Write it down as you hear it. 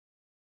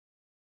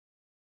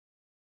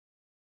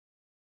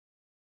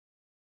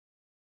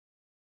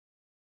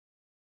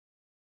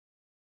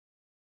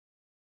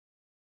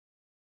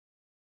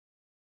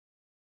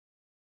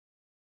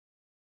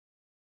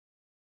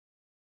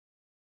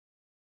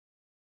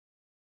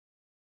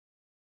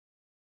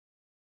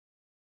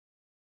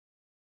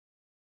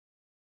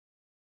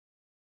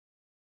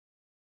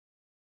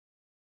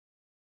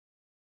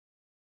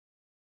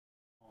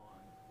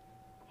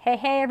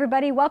Hey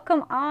everybody,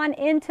 welcome on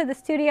into the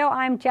studio.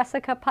 I'm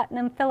Jessica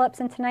Putnam-Phillips,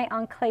 and tonight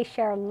on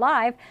ClayShare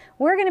Live,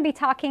 we're going to be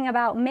talking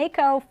about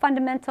Mayco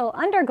Fundamental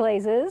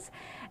Underglazes.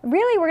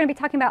 Really, we're going to be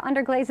talking about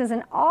underglazes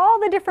and all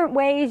the different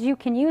ways you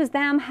can use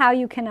them, how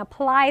you can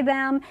apply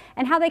them,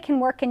 and how they can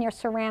work in your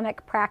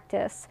ceramic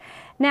practice.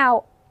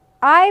 Now,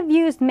 I've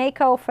used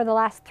Mayco for the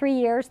last 3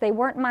 years. They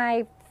weren't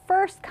my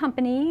first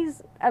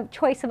companies of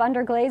choice of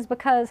underglaze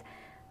because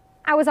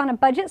I was on a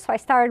budget, so I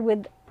started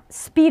with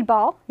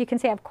Speedball. You can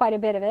see I have quite a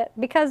bit of it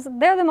because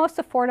they're the most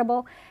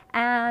affordable,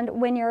 and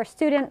when you're a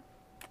student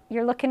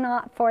you're looking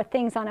for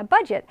things on a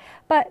budget.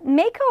 But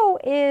Mayco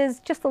is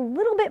just a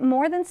little bit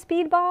more than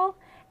Speedball,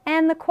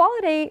 and the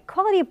quality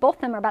of both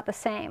of them are about the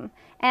same,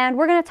 and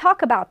we're going to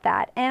talk about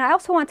that. And I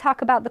also want to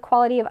talk about the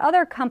quality of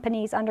other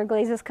companies'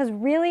 underglazes, because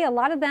really a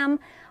lot of them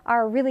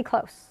are really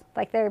close.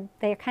 Like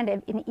they're kind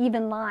of in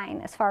even line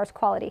as far as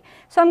quality.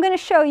 So I'm going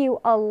to show you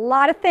a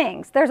lot of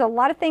things. There's a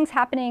lot of things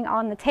happening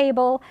on the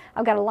table.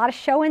 I've got a lot of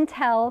show and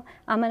tell.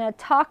 I'm going to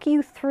talk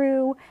you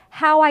through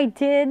how I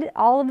did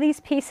all of these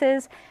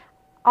pieces.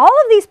 All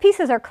of these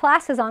pieces are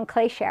classes on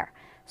ClayShare.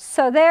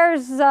 So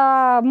there's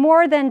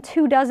more than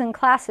 24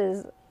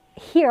 classes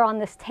here on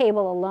this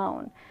table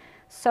alone.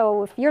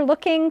 So if you're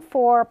looking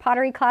for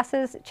pottery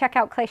classes, check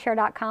out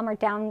clayshare.com or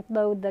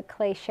download the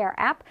ClayShare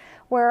app.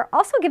 We're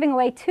also giving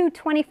away 2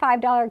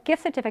 $25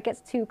 gift certificates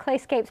to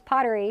Clayscapes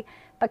Pottery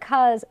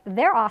because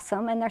they're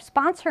awesome, and they're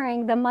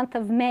sponsoring the month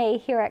of May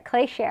here at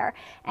ClayShare.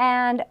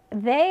 And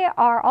they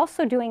are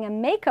also doing a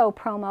Mayco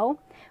promo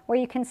where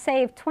you can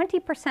save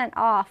 20%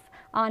 off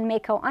on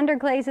Mayco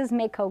underglazes,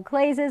 Mayco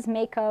glazes,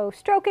 Mayco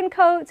stroke and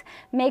coats,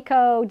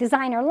 Mayco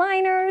designer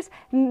liners,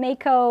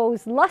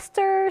 Mayco's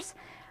lusters.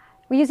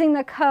 We're using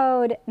the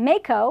code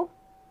Mayco,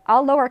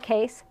 all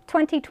lowercase,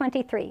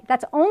 2023.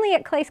 That's only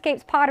at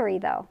Clayscapes Pottery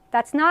though.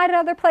 That's not at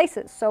other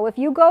places. So if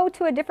you go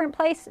to a different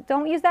place,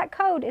 don't use that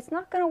code. It's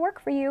not going to work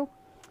for you.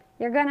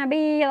 You're going to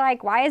be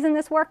like, why isn't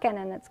this working?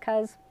 And it's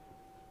because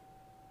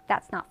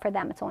that's not for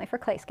them. It's only for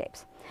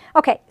Clayscapes.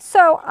 Okay,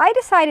 so I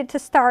decided to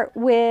start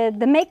with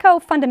the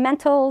Mayco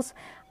Fundamentals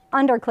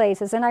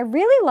underglazes, and I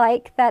really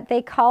like that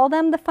they call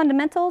them the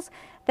Fundamentals.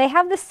 They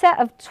have the set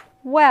of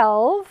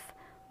 12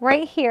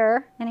 right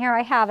here, and here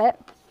I have it.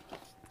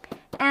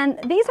 And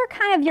these are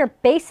kind of your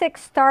basic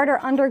starter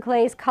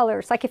underglaze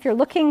colors. Like if you're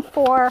looking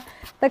for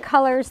the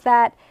colors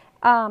that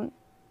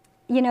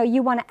you know,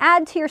 you want to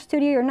add to your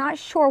studio, you're not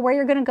sure where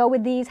you're going to go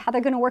with these, how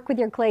they're going to work with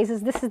your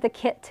glazes, this is the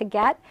kit to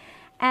get.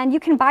 And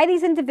you can buy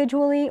these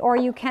individually, or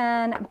you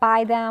can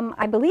buy them,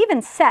 I believe,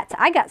 in sets.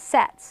 I got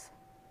sets.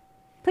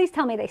 Please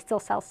tell me they still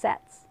sell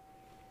sets.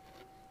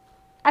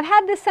 I've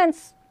had this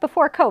since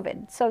before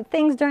COVID, so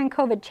things during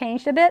COVID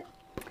changed a bit.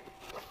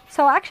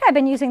 So actually I've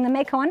been using the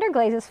Mayco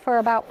underglazes for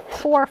about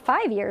 4 or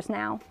 5 years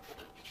now.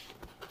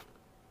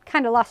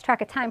 Kind of lost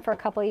track of time for a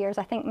couple of years.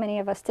 I think many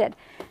of us did.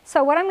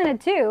 So what I'm going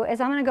to do is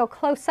I'm going to go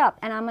close up,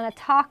 and I'm going to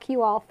talk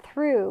you all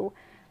through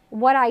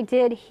what I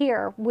did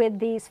here with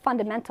these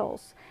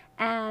fundamentals.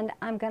 And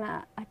I'm going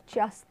to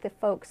adjust the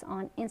folks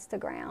on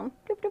Instagram,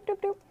 doop, doop, doop,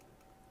 doop,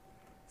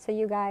 so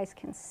you guys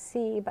can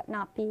see but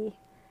not be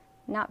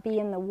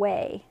in the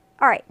way.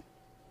 All right.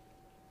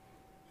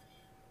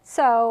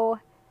 So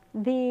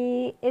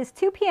is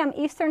 2 p.m.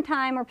 Eastern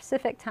time or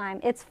Pacific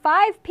time? It's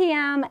 5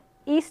 p.m.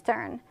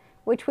 Eastern,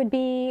 which would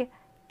be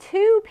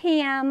 2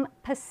 p.m.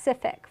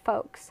 Pacific,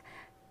 folks.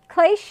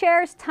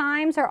 ClayShare's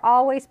times are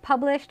always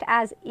published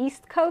as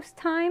East Coast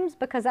times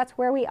because that's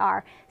where we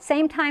are.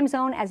 Same time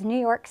zone as New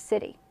York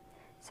City.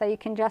 So you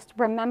can just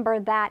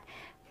remember that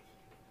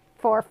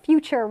for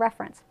future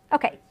reference.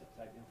 Okay.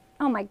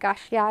 Oh my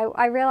gosh, yeah,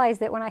 I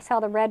realized it when I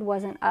saw the red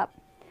wasn't up.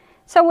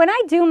 So when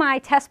I do my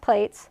test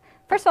plates,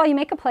 first of all, you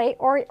make a plate,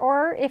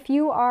 or if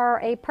you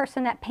are a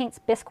person that paints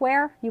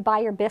bisqueware, you buy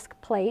your bisque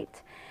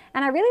plate.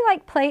 And I really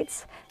like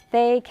plates.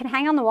 They can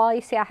hang on the wall.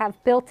 You see I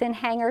have built-in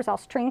hangers. I'll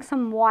string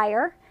some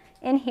wire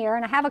in here,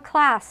 and I have a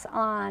class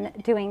on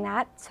doing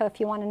that, so if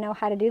you want to know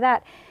how to do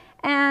that.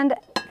 And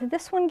did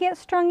this one get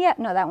strung yet?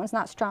 No, that one's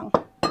not strung.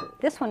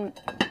 This one,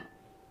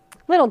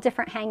 little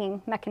different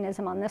hanging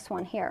mechanism on this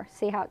one here.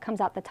 See how it comes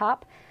out the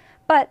top?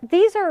 But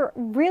these are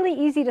really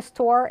easy to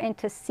store and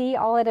to see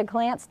all at a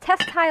glance.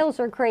 Test tiles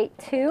are great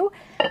too,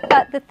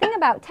 but the thing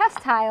about test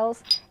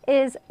tiles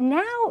is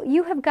now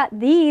you have got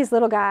these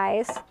little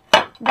guys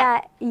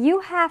that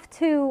you have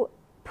to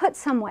put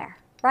somewhere,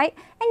 right?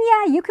 And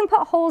yeah, you can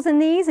put holes in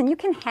these and you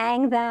can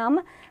hang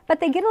them,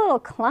 but they get a little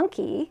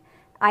clunky,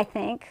 I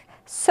think.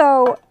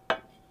 So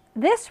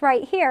this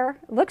right here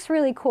looks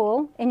really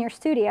cool in your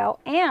studio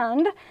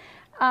and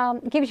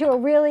gives you a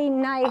really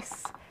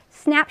nice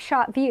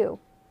snapshot view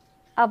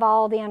of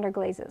all the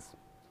underglazes,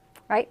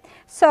 right?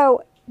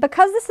 So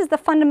because this is the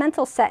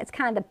fundamental set, it's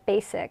kind of the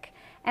basic.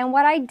 And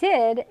what I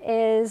did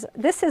is,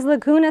 this is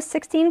Laguna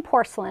 16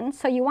 porcelain,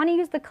 so you want to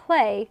use the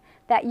clay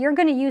that you're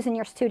going to use in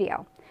your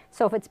studio.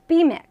 So if it's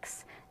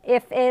B-Mix,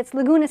 if it's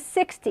Laguna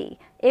 60,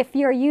 if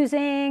you're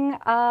using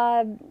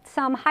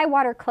some high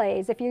water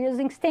clays, if you're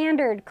using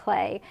standard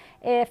clay,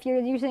 if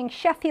you're using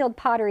Sheffield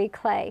pottery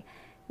clay,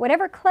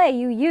 whatever clay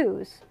you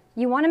use,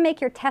 you want to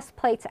make your test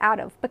plates out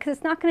of, because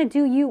it's not going to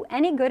do you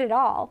any good at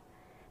all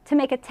to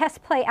make a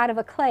test plate out of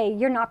a clay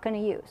you're not going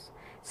to use.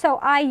 So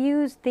I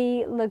used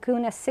the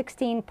Laguna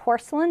 16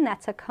 porcelain.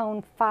 That's a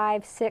cone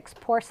 5-6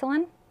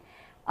 porcelain.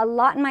 A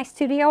lot in my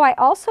studio. I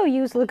also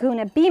use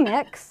Laguna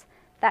B-Mix.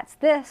 That's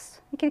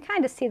this. You can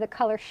kind of see the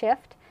color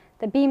shift.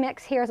 The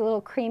B-Mix here is a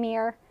little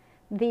creamier.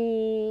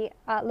 The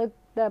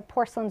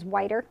porcelain's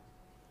whiter.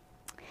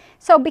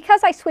 So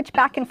because I switch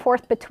back and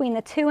forth between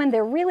the two and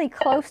they're really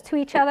close to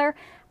each other,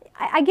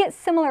 I get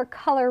similar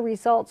color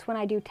results when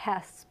I do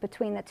tests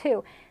between the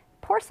two.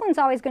 Porcelain's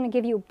always going to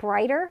give you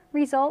brighter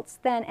results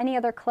than any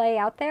other clay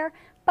out there,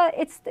 but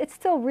they're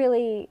still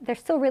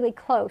really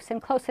close,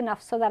 and close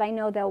enough so that I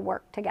know they'll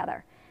work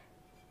together.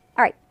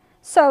 All right,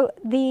 so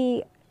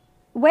the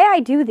way I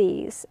do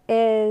these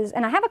is,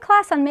 and I have a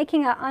class on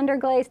making an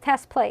underglaze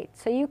test plate,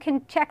 so you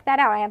can check that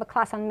out. I have a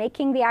class on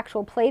making the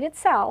actual plate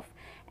itself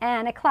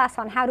and a class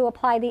on how to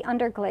apply the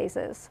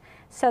underglazes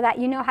so that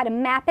you know how to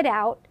map it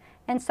out,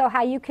 and so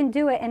how you can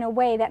do it in a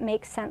way that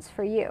makes sense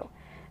for you.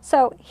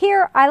 So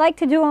here I like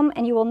to do them,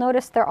 and you will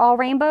notice they're all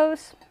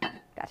rainbows.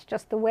 That's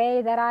just the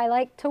way that I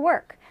like to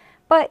work.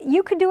 But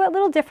you could do it a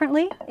little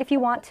differently if you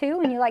want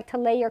to, and you like to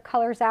lay your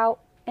colors out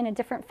in a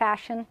different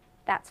fashion.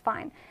 That's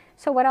fine.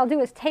 So what I'll do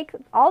is take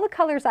all the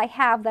colors I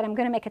have that I'm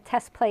going to make a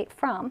test plate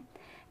from,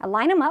 I'll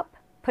line them up,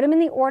 put them in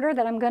the order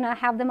that I'm going to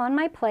have them on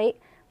my plate,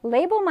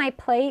 label my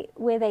plate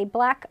with a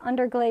black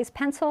underglaze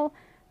pencil.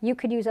 You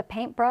could use a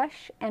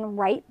paintbrush and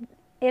write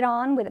it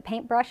on with a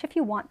paintbrush if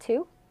you want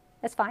to.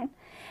 That's fine.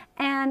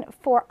 And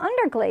for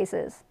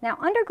underglazes, now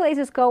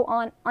underglazes go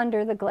on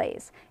under the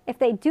glaze. If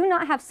they do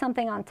not have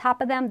something on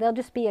top of them, they'll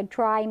just be a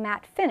dry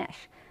matte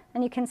finish.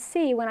 And you can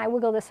see when I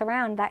wiggle this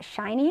around, that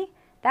shiny,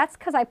 that's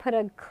because I put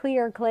a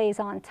clear glaze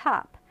on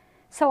top.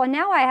 So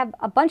now I have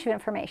a bunch of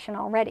information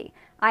already.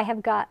 I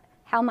have got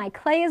how my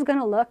clay is going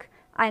to look,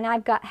 and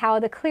I've got how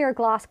the clear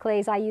gloss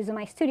glaze I use in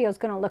my studio is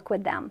going to look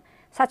with them.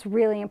 So that's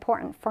really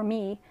important for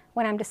me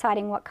when I'm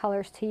deciding what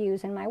colors to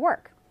use in my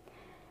work.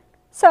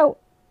 So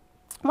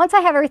once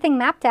I have everything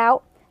mapped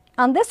out,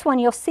 on this one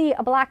you'll see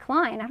a black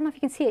line. I don't know if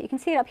you can see it. You can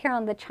see it up here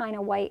on the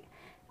China white.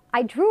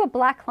 I drew a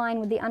black line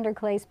with the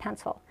underglaze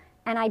pencil,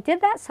 and I did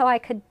that so I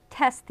could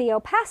test the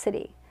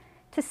opacity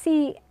to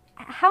see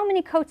how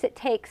many coats it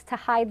takes to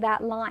hide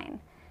that line.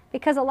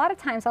 Because a lot of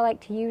times I like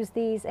to use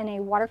these in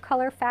a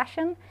watercolor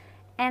fashion,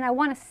 and I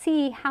want to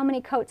see how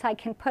many coats I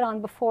can put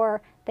on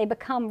before they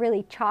become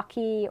really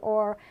chalky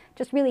or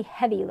just really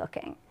heavy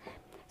looking.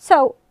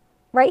 So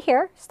right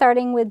here,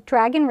 starting with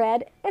Dragon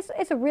Red,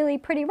 it's a really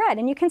pretty red.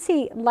 And you can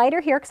see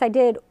lighter here because I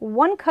did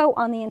one coat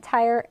on the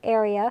entire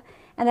area,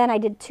 and then I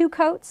did 2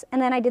 coats,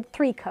 and then I did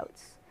 3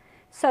 coats.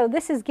 So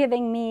this is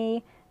giving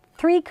me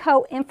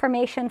 3-coat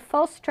information,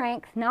 full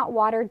strength, not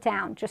watered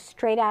down, just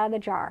straight out of the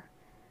jar,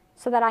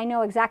 so that I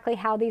know exactly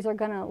how these are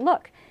going to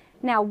look.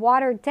 Now,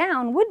 watered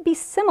down would be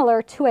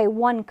similar to a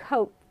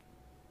 1-coat,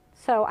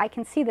 so I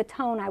can see the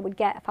tone I would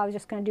get if I was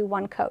just going to do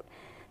 1 coat.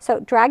 So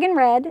Dragon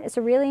Red is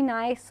a really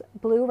nice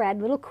blue-red, a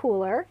little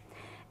cooler.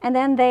 And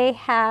then they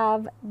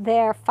have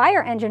their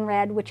Fire Engine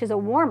Red, which is a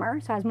warmer,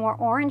 so it has more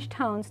orange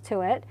tones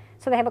to it.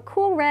 So they have a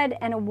cool red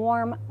and a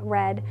warm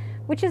red,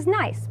 which is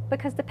nice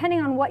because depending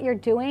on what you're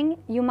doing,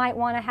 you might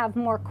want to have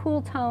more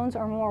cool tones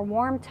or more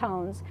warm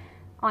tones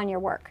on your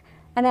work.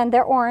 And then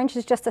their orange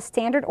is just a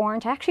standard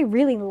orange. I actually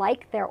really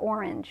like their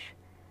orange.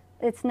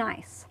 It's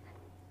nice.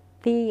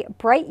 The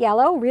bright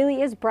yellow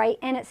really is bright,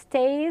 and it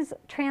stays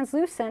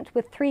translucent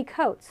with 3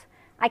 coats.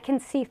 I can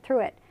see through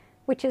it,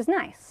 which is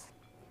nice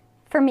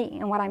for me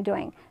and what I'm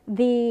doing.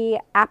 The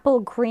apple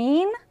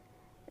green,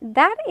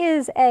 that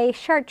is a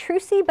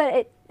chartreusey,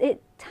 but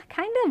it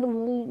kind of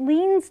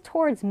leans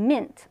towards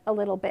mint a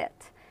little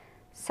bit.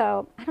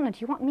 So, I don't know, do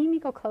you want me to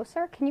go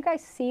closer? Can you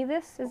guys see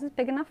this? Is this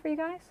big enough for you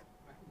guys?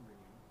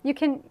 You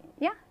can,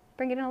 yeah,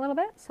 bring it in a little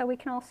bit so we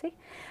can all see.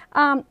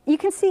 You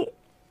can see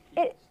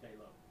it.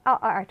 Oh,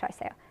 all right, try to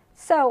say it.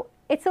 So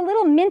it's a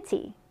little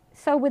minty.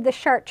 So with the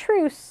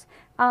chartreuse,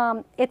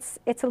 it's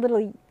a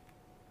little,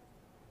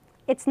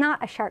 it's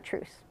not a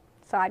chartreuse.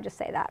 So I just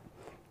say that.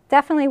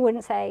 Definitely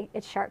wouldn't say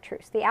it's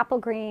chartreuse. The apple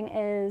green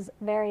is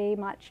very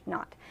much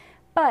not.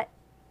 But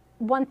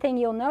one thing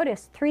you'll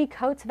notice, 3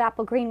 coats of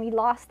apple green, we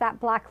lost that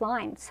black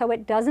line. So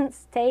it doesn't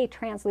stay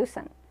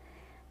translucent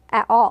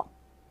at all.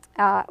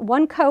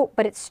 1 coat,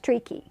 but it's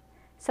streaky.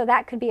 So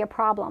that could be a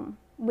problem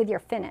with your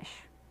finish,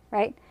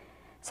 right?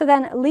 So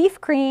then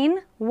leaf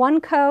green,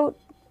 1 coat,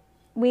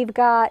 we've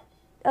got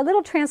a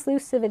little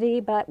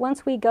translusivity, but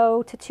once we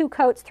go to 2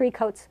 coats, 3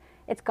 coats,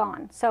 it's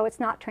gone. So it's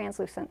not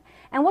translucent.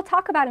 And we'll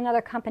talk about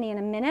another company in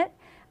a minute.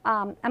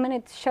 I'm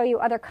going to show you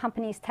other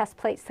companies' test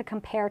plates to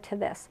compare to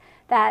this.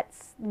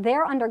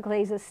 Their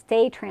underglazes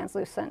stay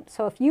translucent.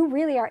 So if you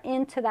really are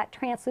into that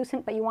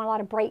translucent, but you want a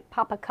lot of bright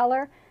pop of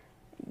color,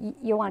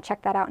 you'll want to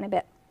check that out in a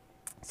bit.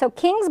 So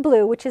King's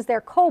Blue, which is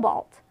their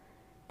cobalt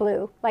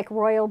blue, like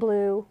royal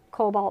blue,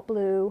 cobalt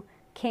blue,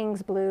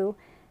 King's Blue.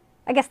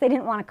 I guess they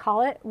didn't want to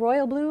call it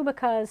royal blue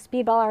because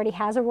Speedball already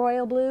has a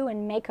royal blue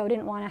and Mayco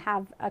didn't want to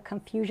have a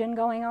confusion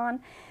going on.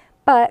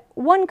 But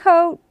 1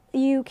 coat,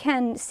 you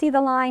can see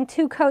the line.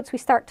 2 coats, we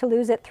start to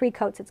lose it. 3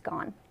 coats, it's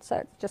gone. So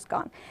it's just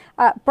gone.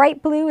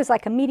 Bright blue is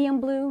like a medium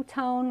blue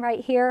tone right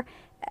here.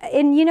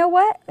 And you know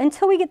what?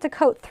 Until we get to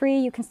coat 3,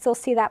 you can still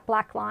see that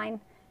black line,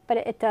 but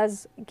it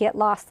does get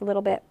lost a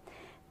little bit.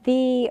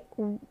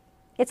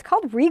 It's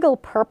called Regal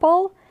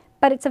Purple,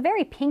 but it's a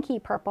very pinky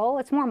purple.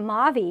 It's more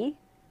mauve-y,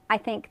 I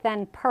think,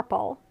 than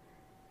purple.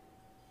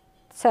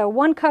 So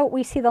 1 coat,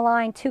 we see the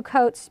line. 2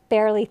 coats,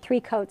 barely. 3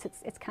 coats,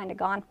 it's kind of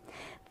gone.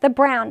 The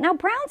brown. Now,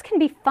 browns can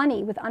be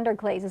funny with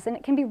underglazes, and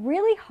it can be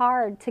really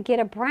hard to get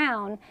a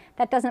brown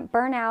that doesn't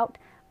burn out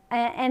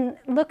and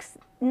looks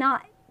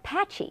not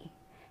patchy.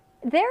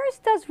 Theirs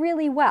does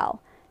really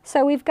well.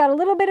 So we've got a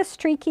little bit of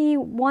streaky.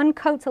 1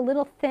 coat's a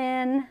little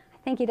thin.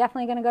 I think you're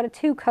definitely going to go to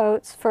 2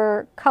 coats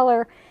for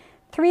color.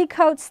 3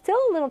 coats, still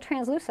a little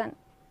translucent,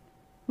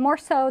 more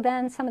so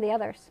than some of the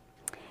others.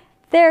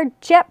 Their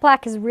jet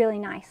black is really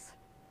nice.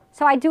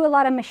 So I do a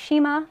lot of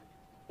Mishima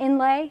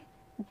inlay.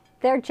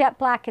 Their jet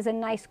black is a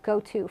nice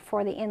go-to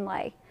for the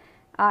inlay.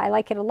 I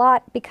like it a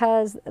lot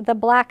because the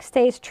black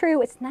stays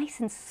true. It's nice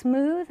and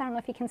smooth. I don't know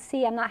if you can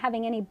see, I'm not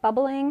having any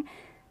bubbling,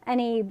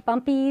 any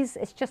bumpies.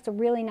 It's just a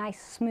really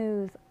nice,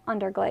 smooth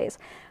underglaze.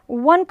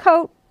 1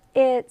 coat,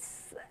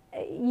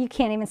 you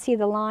can't even see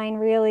the line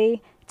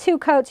really. 2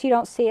 coats, you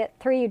don't see it.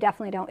 3, you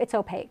definitely don't. It's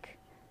opaque.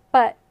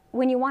 But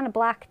when you want a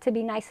black to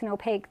be nice and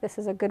opaque, this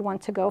is a good one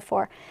to go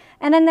for.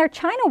 And then their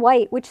China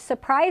White, which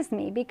surprised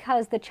me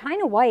because the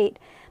China White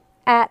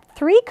at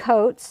 3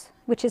 coats,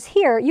 which is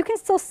here, you can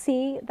still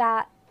see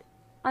that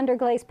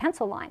underglaze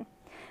pencil line.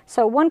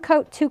 So 1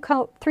 coat, 2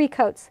 coat, 3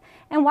 coats.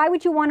 And why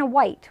would you want a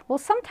white? Well,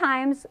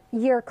 sometimes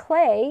your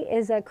clay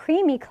is a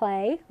creamy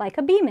clay, like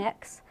a B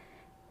mix,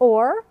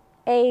 or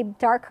a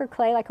darker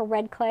clay, like a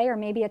red clay, or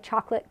maybe a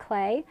chocolate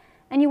clay,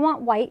 and you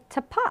want white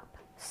to pop.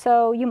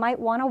 So you might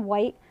want a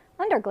white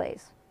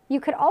underglaze. You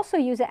could also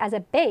use it as a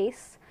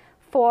base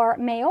for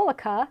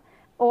Maiolica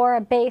or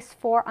a base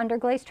for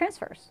underglaze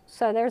transfers.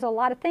 So there's a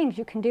lot of things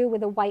you can do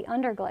with a white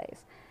underglaze.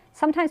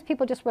 Sometimes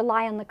people just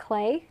rely on the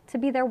clay to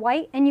be their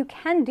white, and you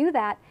can do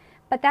that,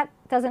 but that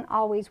doesn't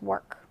always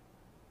work.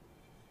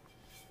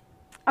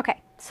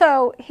 Okay,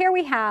 so here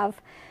we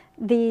have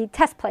the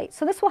test plate.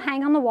 So this will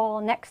hang on the wall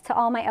next to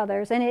all my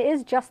others, and it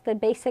is just the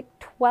basic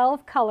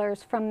 12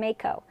 colors from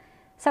Mayco.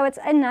 So it's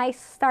a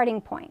nice starting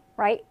point,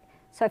 right?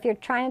 So if you're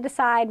trying to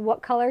decide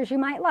what colors you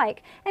might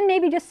like, and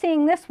maybe just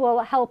seeing this will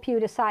help you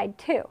decide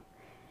too.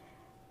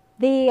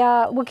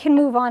 We can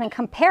move on and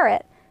compare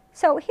it.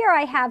 So here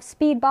I have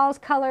Speedball's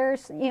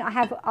colors. You know, I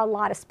have a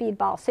lot of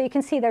Speedballs. So you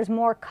can see there's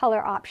more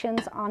color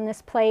options on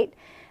this plate.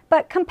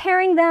 But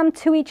comparing them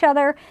to each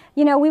other,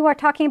 you know, we were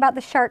talking about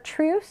the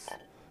chartreuse.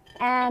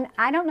 And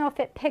I don't know if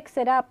it picks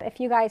it up, if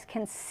you guys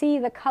can see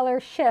the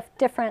color shift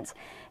difference.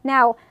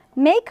 Now,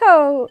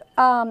 Mayco,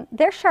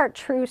 their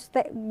chartreuse,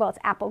 well, it's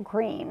apple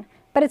green,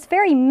 but it's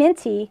very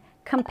minty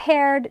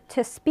compared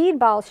to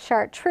Speedball's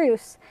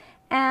chartreuse.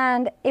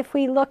 And if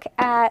we look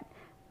at,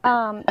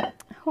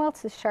 who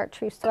else's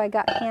chartreuse do I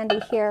got handy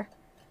here?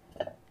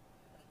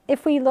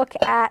 If we look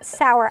at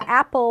Sour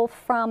Apple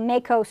from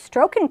Mayco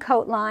Stroke and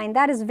Coat line,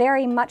 that is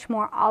very much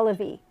more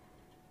olivey.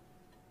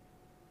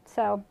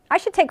 So I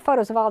should take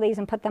photos of all these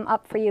and put them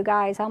up for you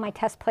guys, all my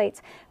test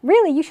plates.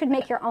 Really, you should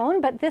make your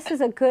own, but this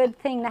is a good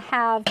thing to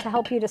have to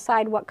help you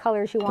decide what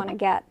colors you want to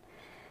get.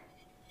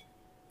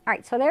 All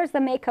right, so there's the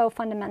Mayco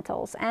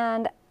Fundamentals,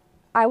 and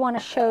I want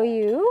to show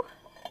you,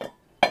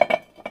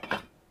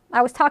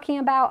 I was talking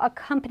about a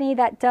company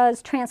that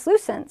does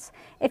translucents.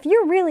 If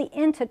you're really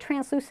into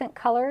translucent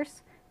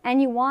colors and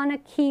you want to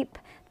keep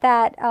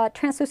that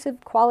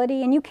translucent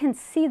quality, and you can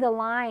see the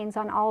lines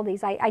on all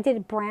these. I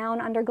did brown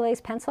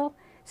underglaze pencil,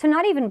 so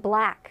not even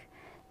black,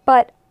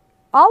 but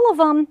all of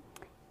them,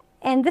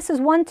 and this is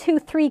 1, 2,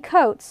 3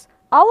 coats,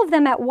 all of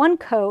them at 1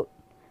 coat,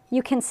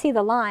 you can see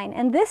the line.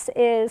 And this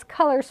is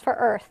Colors for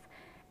Earth.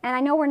 And I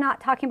know we're not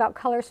talking about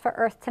Colors for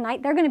Earth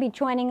tonight. They're going to be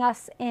joining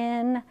us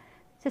in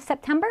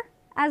September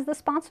as the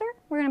sponsor.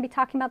 We're going to be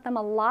talking about them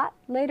a lot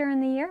later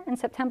in the year, in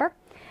September.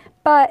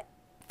 But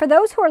for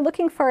those who are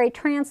looking for a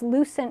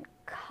translucent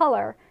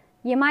color,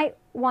 you might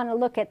want to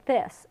look at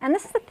this. And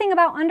this is the thing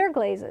about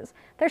underglazes.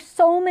 There's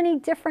so many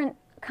different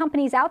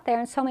companies out there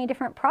and so many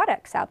different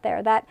products out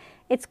there that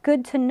it's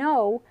good to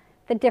know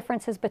the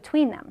differences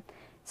between them.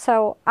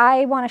 So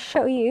I want to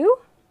show you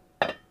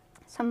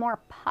some more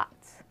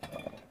pots.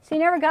 So you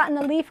never gotten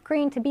the leaf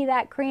green to be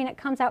that green. It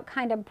comes out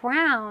kind of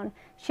brown.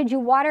 Should you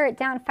water it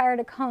down, fire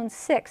to cone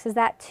 6? Is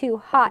that too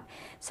hot?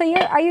 So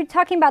are you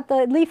talking about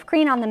the leaf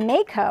green on the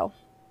Mayco?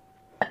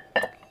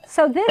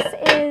 So this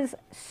is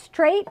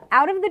straight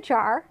out of the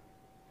jar,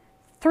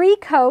 3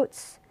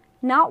 coats,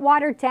 not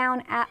watered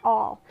down at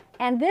all.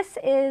 And this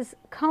is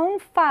cone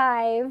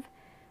 5,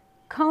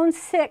 cone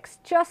 6,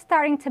 just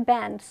starting to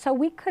bend. So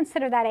we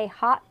consider that a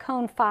hot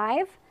cone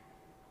 5,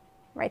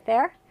 right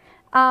there.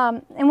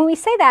 And when we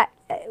say that,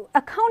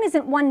 a cone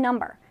isn't one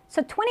number.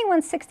 So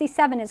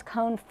 2167 is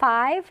cone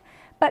 5,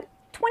 but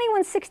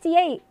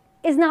 2168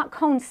 is not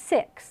cone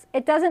 6.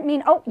 It doesn't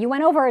mean, oh, you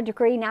went over a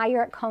degree, now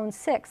you're at cone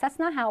 6. That's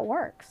not how it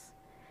works.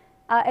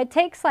 It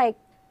takes like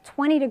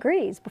 20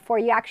 degrees before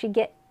you actually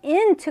get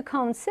into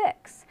cone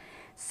 6.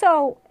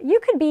 So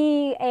you could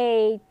be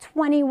a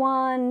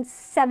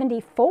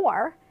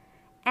 2174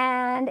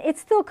 and it's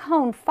still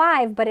cone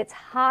 5, but it's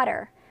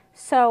hotter.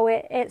 So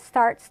it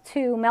starts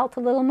to melt a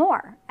little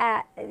more.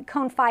 At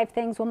cone 5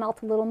 things will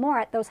melt a little more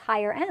at those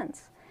higher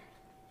ends.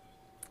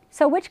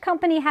 So which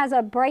company has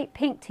a bright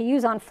pink to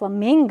use on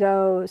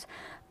flamingos?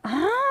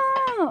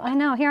 Oh, I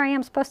know. Here I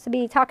am supposed to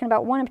be talking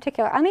about one in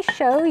particular. Let me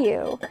show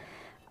you.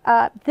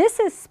 This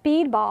is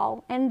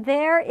Speedball, and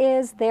there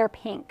is their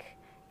pink.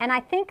 And I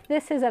think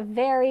this is a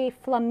very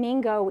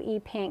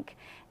flamingo-y pink.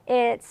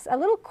 It's a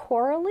little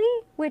corally,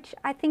 which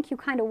I think you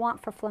kind of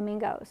want for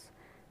flamingos.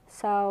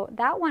 So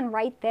that one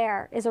right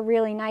there is a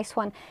really nice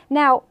one.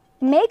 Now,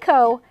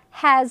 Mayco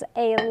has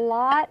a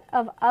lot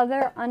of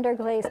other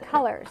underglaze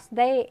colors.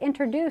 They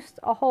introduced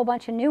a whole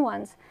bunch of new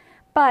ones,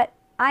 but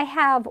I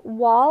have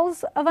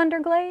walls of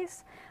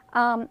underglaze.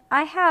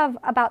 I have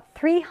about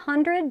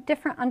 300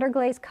 different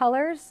underglaze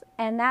colors,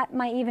 and that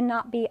might even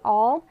not be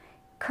all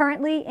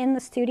currently in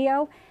the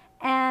studio.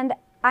 And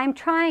I'm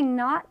trying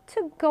not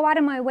to go out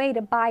of my way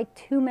to buy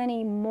too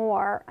many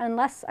more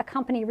unless a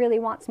company really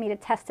wants me to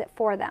test it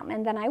for them,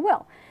 and then I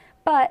will.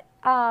 But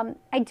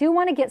I do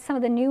want to get some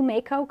of the new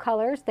Mayco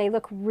colors. They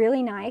look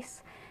really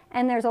nice,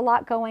 and there's a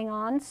lot going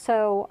on,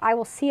 so I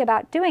will see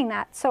about doing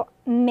that. So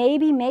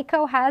maybe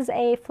Mayco has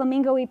a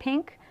flamingo-y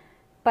pink,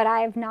 but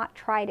I have not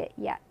tried it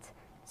yet.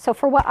 So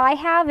for what I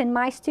have in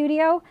my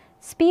studio,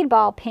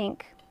 Speedball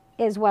pink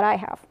is what I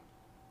have.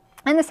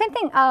 And the same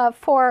thing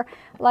for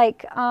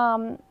like,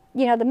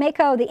 you know, the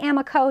Mayco, the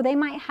Amico, they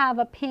might have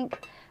a pink.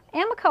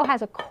 Amico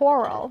has a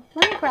coral.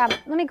 Let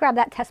me grab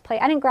that test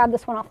plate. I didn't grab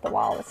this one off the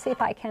wall. Let's see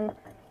if I can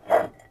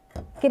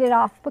get it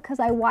off because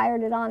I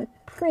wired it on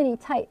pretty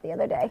tight the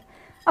other day.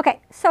 Okay,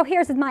 so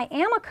here's my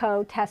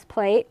Amico test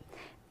plate,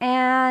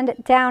 and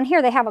down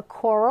here they have a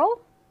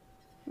coral.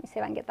 Let me see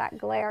if I can get that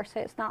glare so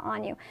it's not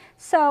on you.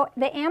 So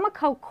the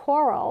Amico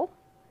coral,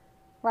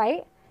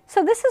 right?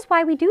 So this is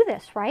why we do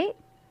this, right?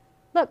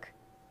 Look,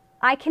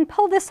 I can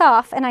pull this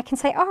off and I can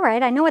say, all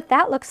right, I know what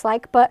that looks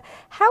like, but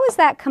how does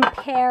that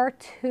compare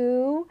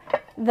to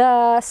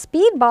the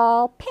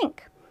Speedball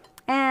pink?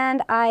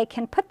 And I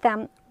can put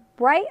them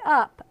right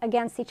up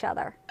against each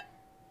other.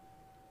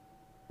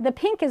 The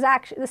pink is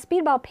actually, the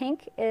Speedball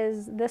pink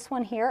is this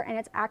one here, and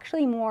it's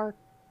actually more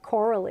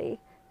corally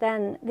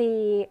than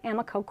the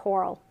Amico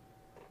coral.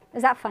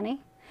 Is that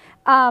funny?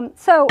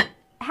 So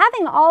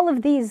having all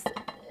of these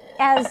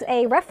as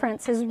a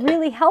reference is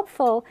really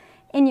helpful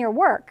in your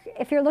work.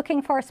 If you're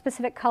looking for a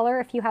specific color,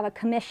 if you have a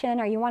commission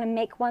or you want to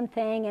make one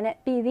thing and it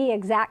be the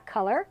exact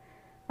color,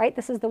 right,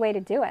 this is the way to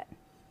do it.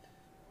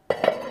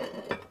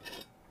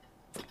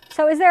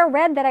 So is there a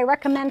red that I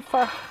recommend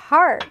for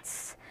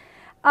hearts?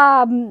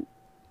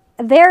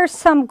 There's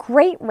some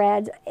great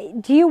reds.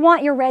 Do you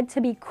want your red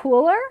to be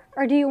cooler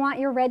or do you want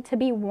your red to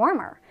be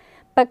warmer?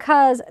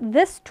 Because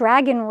this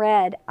dragon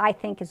red I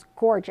think is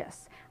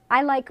gorgeous.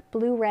 I like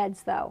blue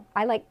reds though.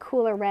 I like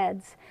cooler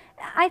reds.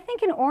 I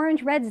think an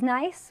orange red's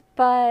nice,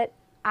 but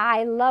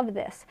I love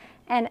this.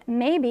 And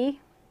maybe,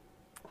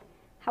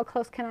 how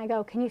close can I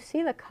go? Can you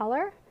see the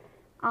color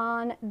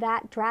on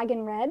that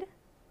dragon red?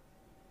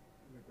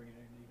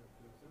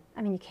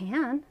 I mean, you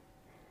can.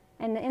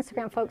 And the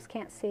Instagram folks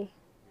can't see.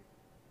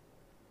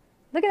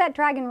 Look at that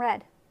dragon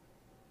red.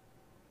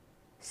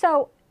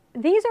 So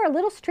these are a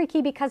little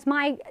streaky because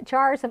my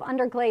jars of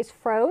underglaze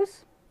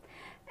froze.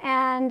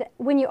 And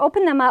when you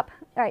open them up,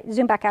 all right,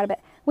 zoom back out a bit.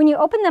 When you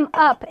open them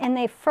up and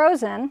they've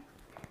frozen,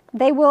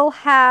 they will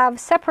have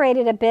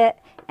separated a bit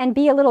and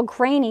be a little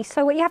grainy.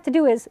 So what you have to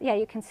do is, yeah,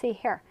 you can see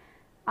here.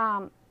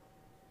 Can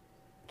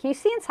you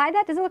see inside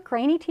that? Does it look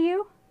grainy to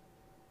you?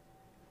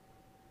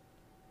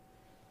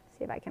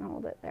 See if I can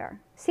hold it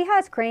there. See how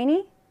it's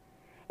grainy?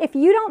 If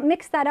you don't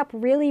mix that up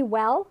really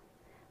well,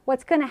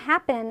 what's going to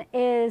happen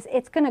is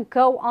it's going to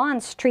go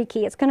on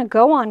streaky. It's going to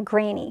go on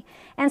grainy.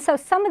 And so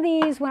some of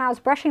these, when I was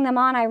brushing them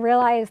on, I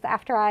realized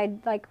after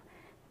I'd like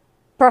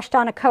brushed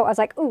on a coat, I was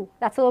like, ooh,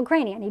 that's a little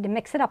grainy. I need to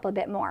mix it up a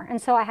bit more.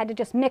 And so I had to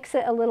just mix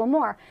it a little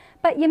more.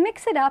 But you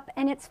mix it up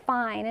and it's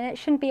fine and it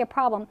shouldn't be a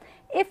problem.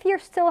 If you're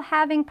still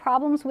having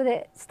problems with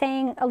it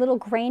staying a little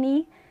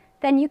grainy,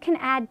 then you can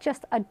add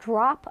just a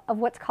drop of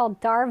what's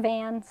called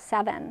Darvan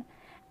 7.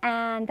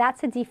 And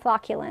that's a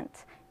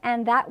deflocculant.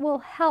 And that will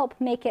help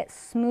make it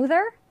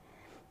smoother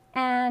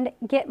and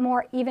get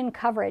more even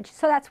coverage.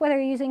 So that's whether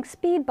you're using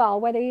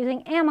Speedball, whether you're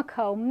using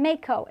Amico,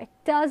 Mayco, it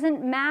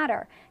doesn't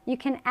matter. You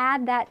can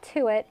add that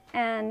to it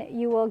and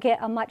you will get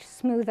a much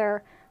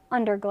smoother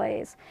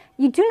underglaze.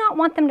 You do not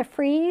want them to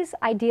freeze,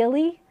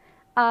 ideally,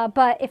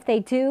 but if they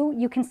do,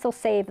 you can still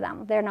save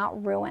them. They're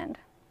not ruined.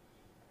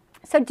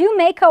 So do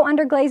Mayco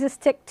underglazes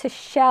stick to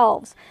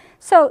shelves?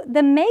 So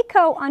the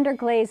Mayco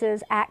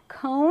underglazes at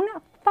cone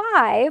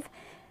 5,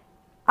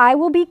 I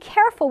will be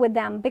careful with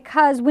them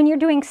because when you're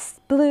doing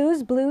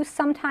blues, blues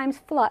sometimes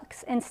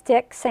flux and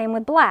stick, same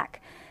with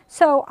black.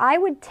 So I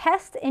would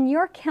test in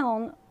your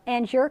kiln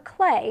and your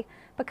clay,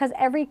 because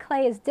every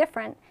clay is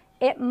different,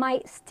 it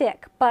might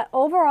stick. But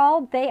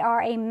overall, they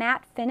are a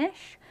matte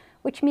finish,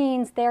 which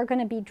means they're going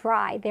to be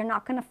dry. They're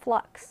not going to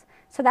flux.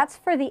 So that's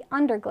for the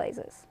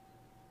underglazes.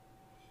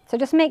 So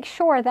just make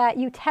sure that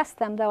you test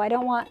them, though. I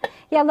don't want,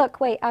 yeah, look,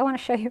 wait, I want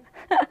to show you.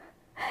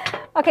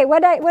 Okay,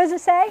 what does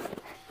it say?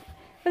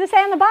 What does it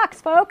say on the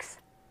box, folks?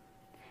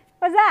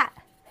 What's that?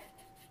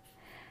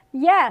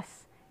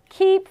 Yes,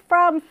 keep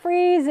from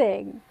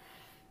freezing.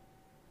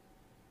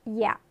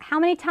 Yeah, how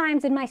many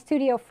times did my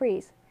studio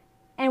freeze?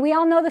 And we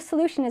all know the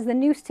solution is the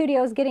new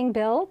studio is getting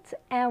built,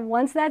 and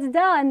once that's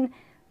done,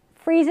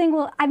 freezing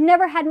will, I've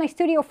never had my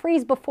studio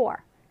freeze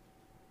before.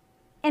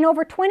 In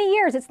over 20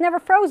 years, it's never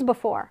froze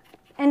before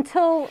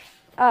until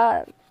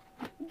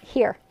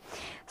here.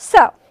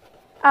 So,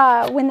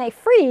 when they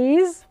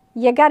freeze,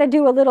 you got to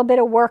do a little bit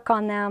of work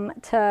on them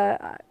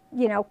to,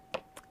 you know,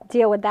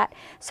 deal with that.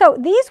 So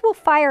these will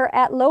fire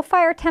at low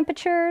fire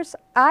temperatures.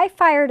 I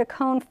fired a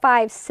cone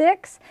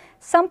 5-6.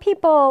 Some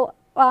people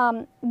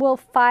will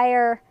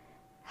fire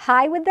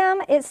high with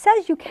them. It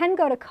says you can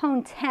go to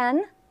cone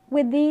 10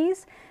 with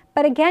these,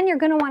 but again, you're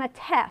going to want to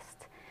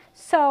test.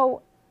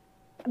 So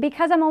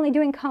because I'm only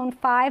doing cone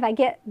 5, I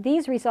get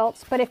these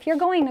results, but if you're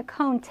going to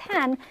cone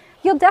 10,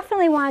 you'll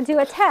definitely want to do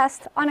a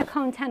test on a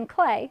cone 10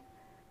 clay,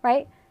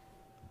 right?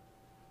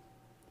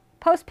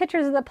 Post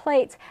pictures of the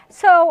plates.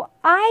 So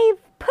I've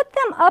put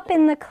them up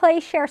in the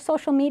ClayShare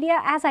social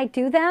media as I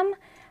do them,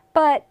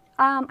 but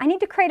I need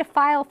to create a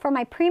file for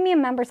my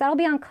premium members. That'll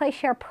be on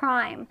ClayShare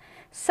Prime.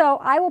 So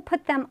I will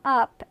put them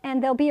up,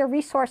 and there'll be a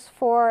resource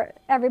for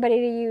everybody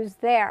to use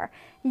there.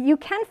 You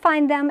can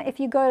find them if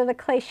you go to the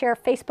ClayShare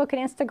Facebook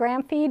and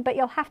Instagram feed, but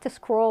you'll have to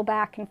scroll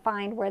back and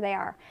find where they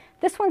are.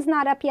 This one's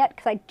not up yet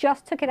because I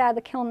just took it out of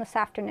the kiln this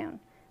afternoon.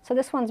 So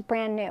this one's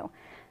brand new.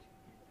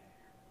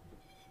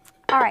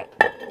 All right,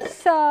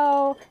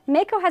 so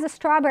Mayco has a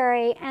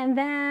strawberry and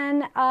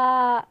then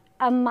a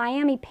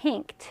Miami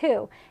pink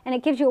too, and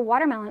it gives you a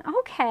watermelon.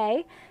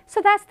 Okay, so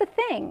that's the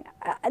thing.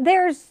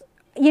 There's,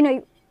 you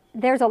know,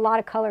 there's a lot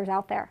of colors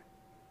out there,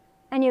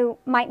 and you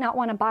might not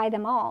want to buy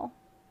them all,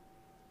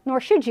 nor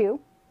should you,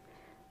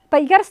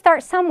 but you got to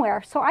start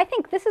somewhere. So I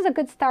think this is a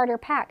good starter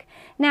pack.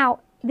 Now,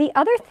 the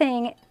other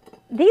thing,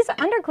 these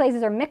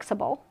underglazes are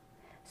mixable,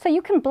 so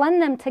you can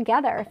blend them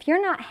together. If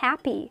you're not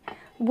happy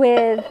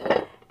with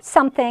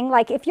something,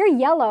 like if your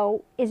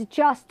yellow is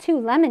just too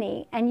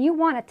lemony and you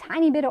want a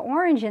tiny bit of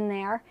orange in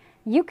there,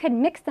 you could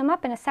mix them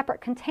up in a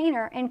separate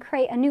container and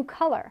create a new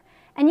color.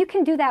 And you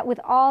can do that with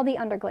all the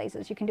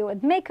underglazes. You can do it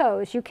with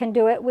Maycos, you can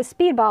do it with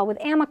Speedball,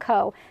 with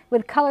Amico,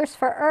 with Colors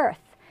for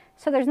Earth.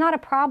 So there's not a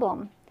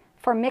problem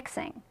for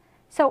mixing.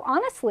 So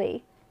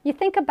honestly, you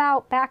think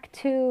about back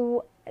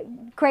to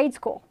grade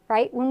school,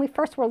 right? When we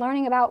first were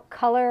learning about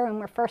color and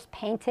we're first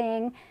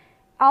painting,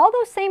 all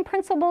those same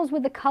principles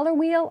with the color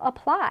wheel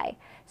apply.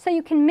 So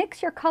you can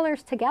mix your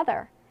colors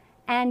together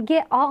and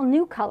get all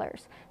new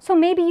colors. So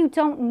maybe you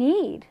don't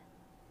need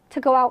to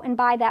go out and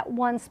buy that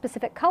one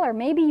specific color.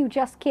 Maybe you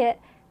just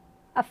get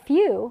a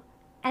few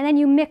and then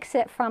you mix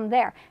it from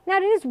there. Now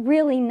it is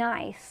really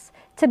nice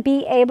to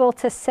be able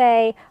to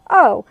say,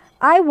 oh,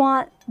 I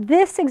want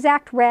this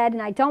exact red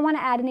and I don't want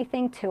to add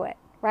anything to it,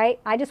 right?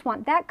 I just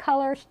want that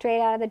color straight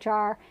out of the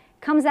jar.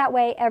 Comes that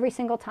way every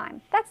single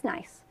time. That's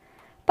nice.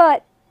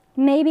 But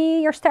maybe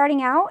you're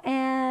starting out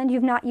and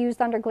you've not used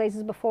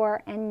underglazes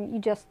before and you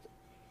just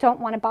don't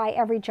want to buy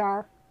every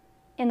jar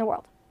in the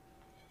world.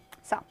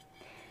 So,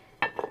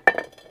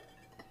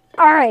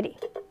 alrighty.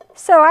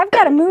 So I've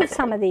got to move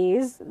some of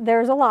these.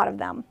 There's a lot of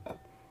them.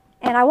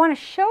 And I want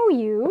to show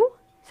you,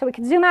 so we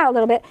can zoom out a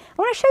little bit, I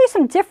want to show you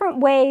some different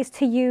ways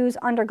to use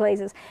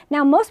underglazes.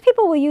 Now, most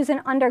people will use an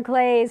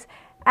underglaze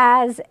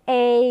as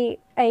a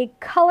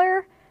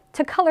color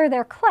to color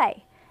their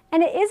clay.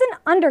 And it is an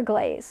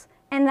underglaze.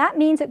 And that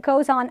means it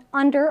goes on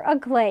under a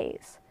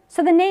glaze.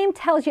 So the name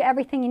tells you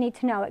everything you need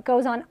to know. It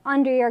goes on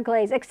under your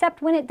glaze,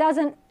 except when it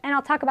doesn't, and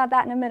I'll talk about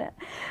that in a minute.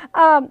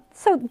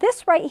 So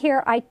this right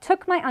here, I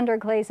took my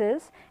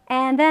underglazes,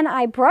 and then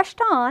I brushed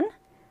on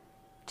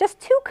just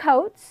 2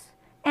 coats,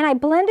 and I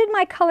blended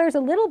my colors a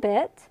little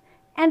bit,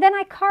 and then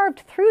I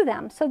carved through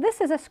them. So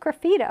this is a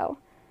sgraffito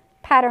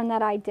pattern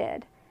that I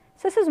did.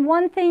 So this is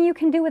one thing you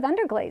can do with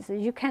underglazes.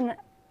 You can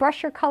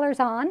brush your colors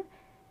on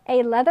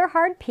a leather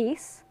hard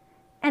piece,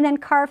 and then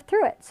carve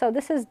through it. So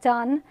this is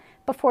done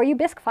before you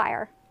bisque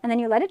fire, and then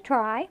you let it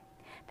dry.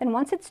 Then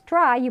once it's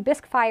dry, you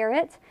bisque fire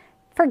it.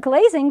 For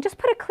glazing, just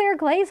put a clear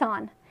glaze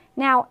on.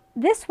 Now,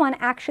 this one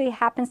actually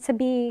happens to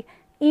be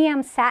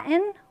EM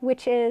Satin,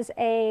 which is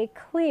a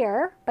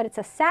clear, but it's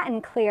a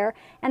satin clear,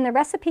 and the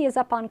recipe is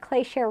up on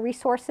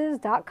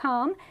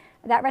clayshareresources.com.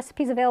 That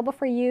recipe is available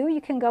for you.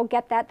 You can go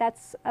get that.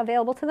 That's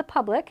available to the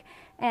public,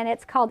 and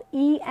it's called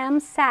EM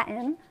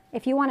Satin.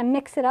 If you want to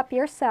mix it up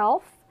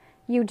yourself,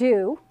 you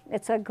do.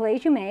 It's a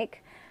glaze you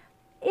make.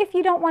 If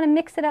you don't want to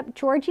mix it up,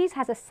 Georgie's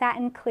has a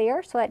satin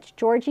clear, so that's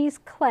Georgie's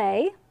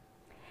Clay,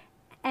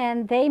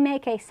 and they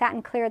make a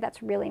satin clear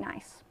that's really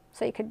nice.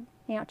 So you could,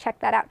 you know, check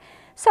that out.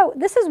 So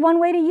this is one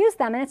way to use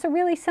them, and it's a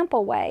really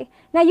simple way.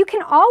 Now you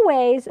can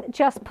always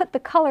just put the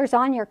colors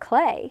on your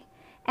clay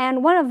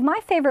And one of my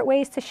favorite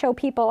ways to show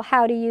people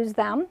how to use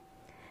them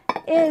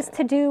is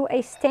to do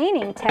a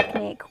staining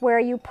technique where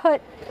you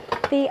put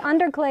the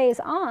underglaze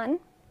on,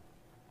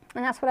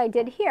 and that's what I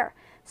did here.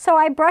 So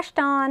I brushed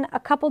on a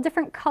couple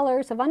different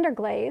colors of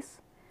underglaze,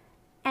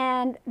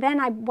 and then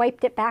I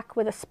wiped it back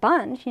with a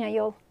sponge. You know,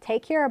 you'll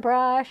take your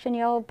brush and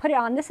you'll put it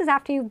on. This is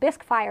after you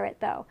bisque fire it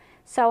though.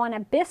 So on a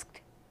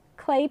bisqued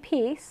clay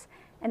piece,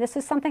 and this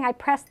is something I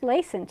pressed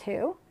lace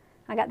into.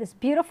 I got this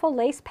beautiful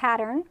lace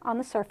pattern on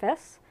the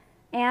surface,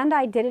 and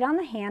I did it on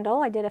the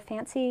handle. I did a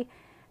fancy,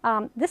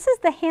 this is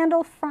the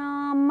handle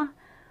from,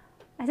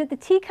 is it the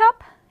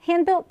teacup?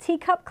 Hand-built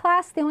teacup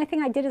class. The only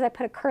thing I did is I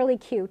put a curly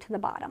Q to the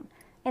bottom.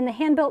 In the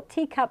hand-built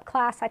teacup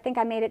class, I think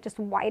I made it just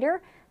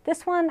wider.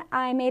 This one,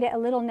 I made it a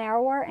little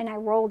narrower and I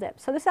rolled it.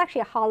 So this is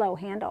actually a hollow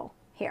handle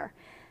here.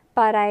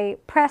 But I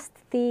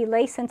pressed the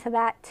lace into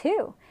that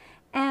too.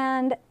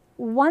 And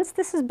once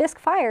this is bisque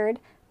fired,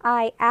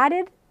 I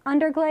added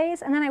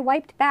underglaze and then I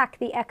wiped back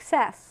the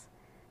excess.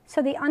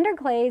 So the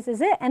underglaze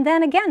is it. And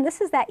then again,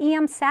 this is that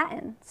EM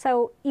satin.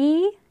 So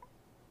E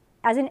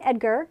as in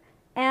Edgar,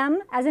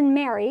 M as in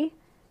Mary,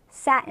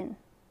 satin.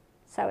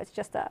 So it's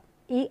just a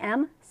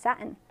EM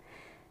satin.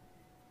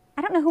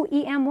 I don't know who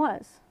EM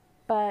was,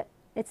 but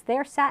it's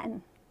their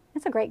satin.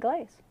 It's a great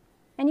glaze.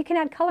 And you can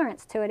add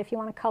colorants to it if you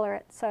want to color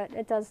it, so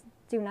it does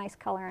do nice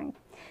coloring.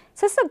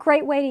 So this is a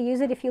great way to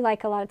use it if you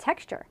like a lot of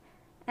texture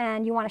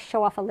and you want to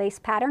show off a lace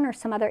pattern or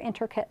some other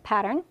intricate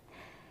pattern.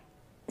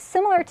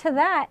 Similar to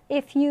that,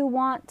 if you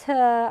want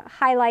to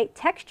highlight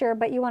texture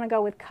but you want to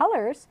go with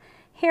colors,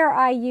 here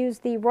I use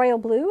the Royal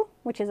Blue,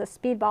 which is a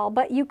speedball,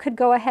 but you could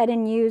go ahead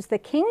and use the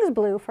King's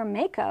Blue from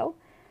Mayco.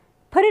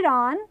 Put it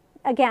on.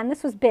 Again,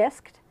 this was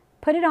bisqued.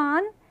 Put it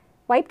on,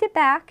 wiped it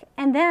back,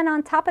 and then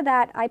on top of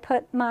that I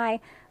put my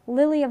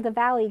Lily of the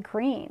Valley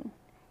green.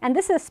 And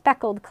this is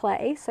speckled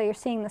clay, so you're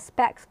seeing the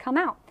specks come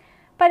out.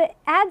 But it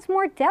adds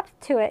more depth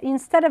to it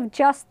instead of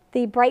just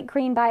the bright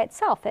green by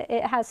itself.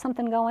 It has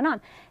something going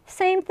on.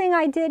 Same thing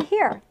I did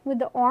here with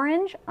the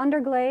orange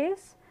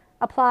underglaze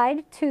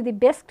applied to the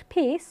bisqued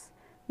piece.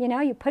 You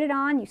know, you put it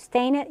on, you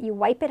stain it, you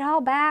wipe it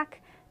all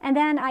back, and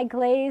then I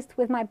glazed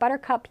with my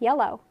buttercup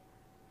yellow.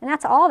 And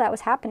that's all that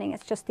was happening.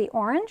 It's just the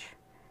orange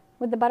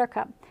with the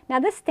buttercup. Now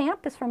this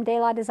stamp is from De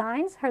La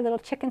Designs, her little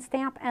chicken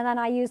stamp, and then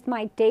I used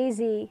my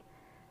daisy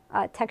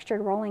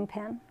textured rolling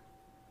pin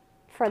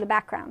for the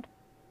background.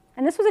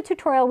 And this was a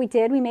tutorial we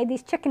did. We made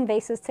these chicken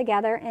vases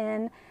together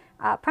in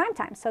prime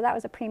time, so that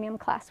was a premium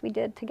class we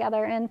did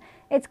together, and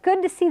it's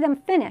good to see them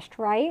finished,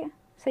 right?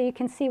 So you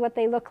can see what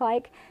they look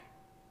like.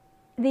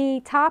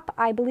 The top,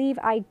 I believe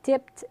I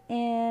dipped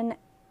in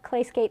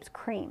Clayscape's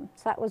cream,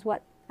 so that was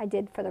what I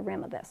did for the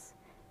rim of this.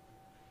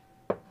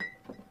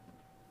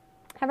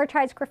 Ever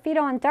tried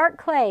Sgraffito on dark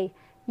clay?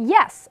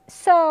 Yes.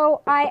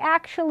 So I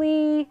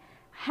actually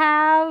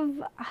have,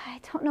 I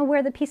don't know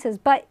where the piece is,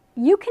 but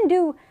you can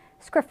do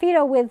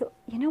Sgraffito with,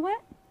 you know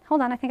what?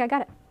 Hold on, I think I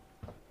got it.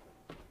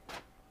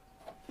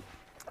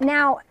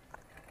 Now,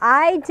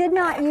 I did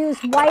not use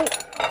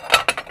white,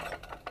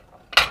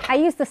 I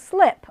used the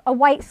slip, a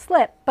white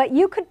slip, but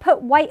you could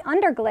put white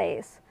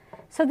underglaze.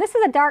 So this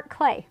is a dark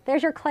clay.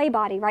 There's your clay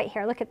body right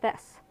here. Look at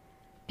this.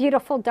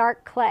 Beautiful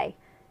dark clay.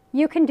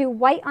 You can do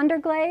white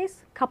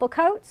underglaze, couple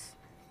coats,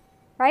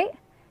 right?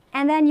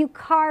 And then you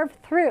carve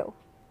through.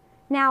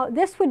 Now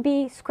this would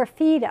be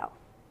Sgraffito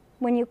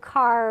when you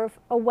carve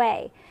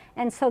away.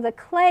 And so the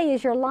clay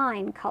is your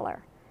line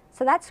color.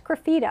 So that's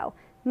Sgraffito.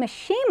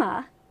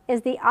 Mishima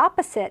is the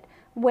opposite,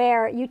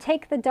 where you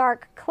take the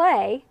dark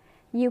clay,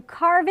 you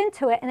carve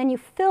into it, and then you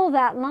fill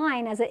that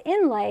line as an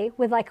inlay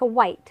with like a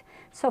white.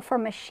 So for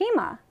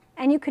Mishima,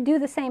 and you could do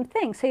the same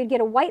thing. So you'd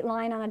get a white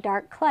line on a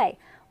dark clay.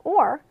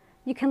 Or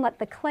you can let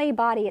the clay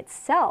body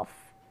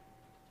itself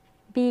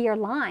be your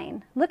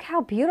line. Look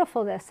how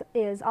beautiful this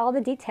is, all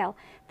the detail.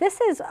 This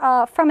is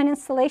from an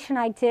installation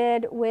I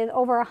did with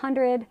over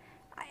 100,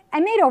 I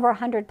made over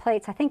 100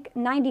 plates. I think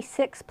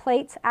 96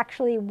 plates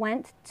actually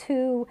went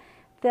to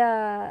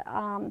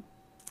the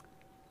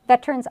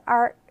Veterans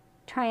Art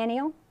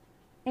Triennial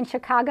in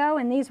Chicago,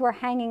 and these were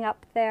hanging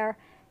up there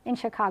in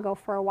Chicago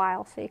for a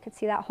while, so you could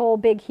see that whole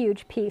big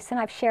huge piece, and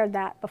I've shared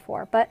that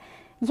before. But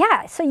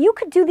yeah, so you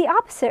could do the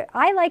opposite.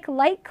 I like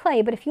light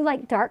clay, but if you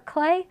like dark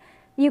clay,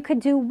 you could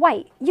do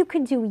white. You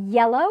could do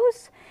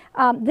yellows.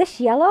 This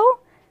yellow,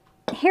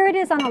 here it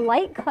is on a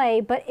light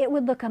clay, but it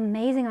would look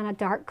amazing on a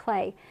dark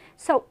clay.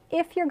 So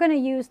if you're going to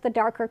use the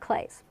darker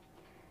clays,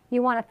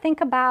 you want to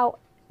think about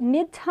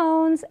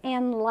mid-tones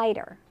and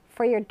lighter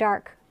for your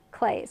dark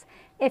clays.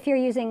 If you're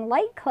using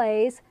light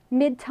clays,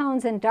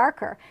 mid-tones and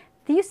darker.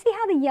 Do you see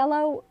how the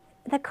yellow,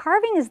 the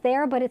carving is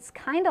there, but it's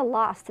kind of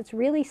lost. It's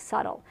really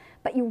subtle,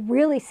 but you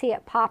really see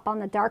it pop on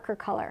the darker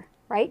color,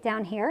 right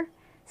down here.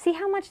 See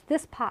how much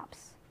this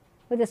pops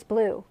with this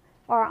blue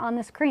or on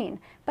this green.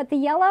 But the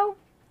yellow,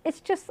 it's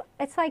just,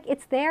 it's like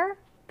it's there,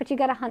 but you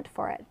got to hunt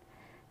for it.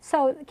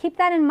 So keep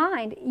that in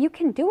mind. You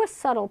can do a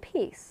subtle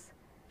piece,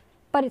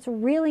 but it's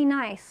really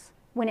nice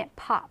when it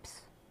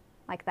pops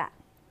like that.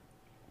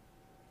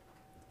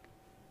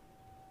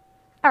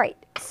 All right,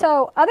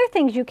 so other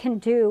things you can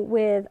do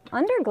with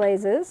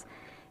underglazes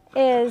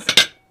is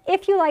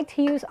if you like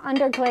to use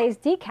underglaze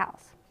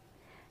decals,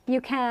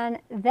 you can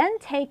then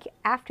take,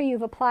 after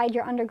you've applied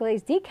your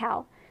underglaze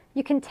decal,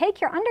 you can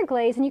take your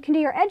underglaze and you can do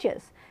your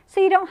edges.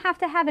 So you don't have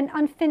to have an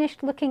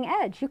unfinished looking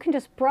edge. You can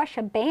just brush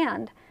a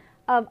band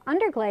of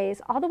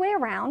underglaze all the way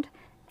around,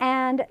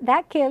 and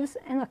that gives,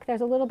 and look,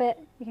 there's a little bit,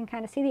 you can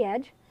kind of see the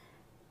edge,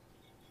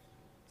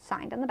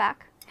 signed on the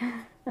back.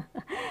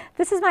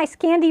 This is my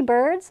Scandi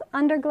Birds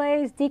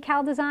underglaze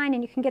decal design,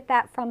 and you can get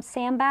that from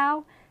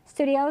Sambao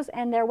Studios,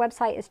 and their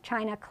website is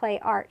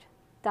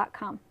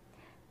chinaclayart.com.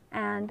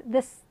 And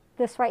this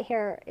right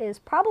here is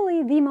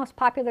probably the most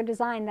popular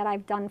design that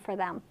I've done for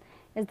them,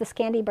 is the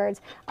Scandi Birds.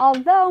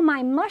 Although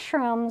my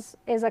mushrooms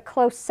is a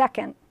close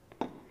second.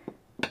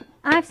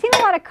 I've seen a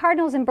lot of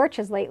cardinals and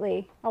birches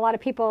lately. A lot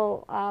of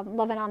people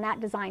loving on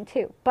that design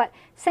too. But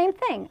same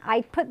thing,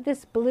 I put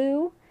this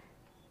blue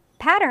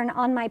pattern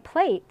on my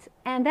plate,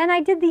 and then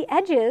I did the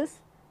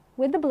edges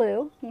with the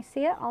blue, you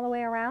see it all the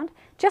way around,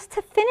 just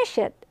to finish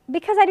it,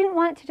 because I didn't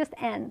want it to just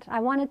end. I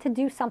wanted to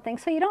do something.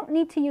 So you don't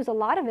need to use a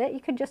lot of it, you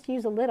could just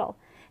use a little.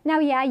 Now,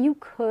 yeah, you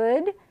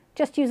could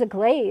just use a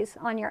glaze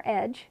on your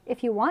edge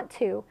if you want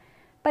to,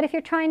 but if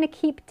you're trying to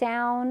keep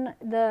down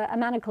the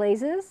amount of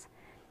glazes,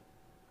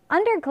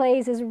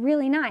 underglaze is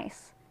really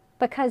nice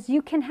because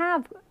you can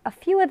have a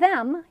few of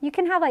them. You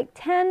can have like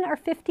 10 or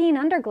 15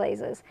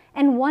 underglazes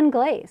and one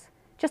glaze,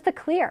 just a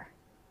clear,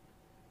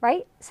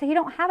 right? So you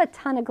don't have a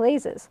ton of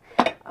glazes.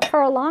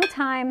 For a long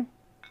time,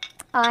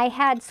 I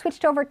had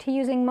switched over to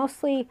using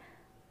mostly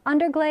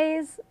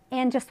underglaze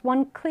and just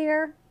one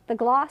clear, the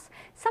gloss,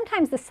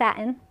 sometimes the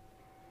satin.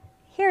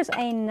 Here's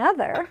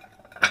another.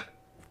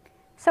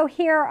 So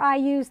here I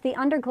used the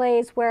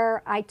underglaze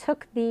where I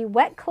took the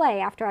wet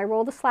clay after I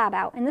rolled the slab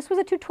out, and this was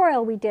a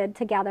tutorial we did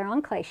together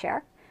on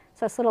ClayShare.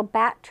 So this little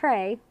bat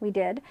tray we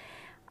did.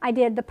 I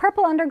did the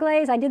purple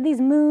underglaze, I did these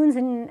moons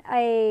in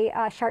a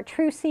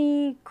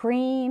chartreusey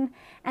green,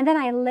 and then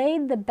I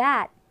laid the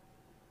bat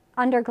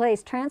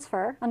underglaze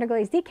transfer,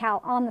 underglaze decal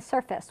on the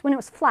surface when it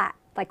was flat,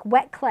 like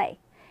wet clay.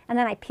 And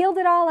then I peeled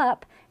it all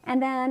up,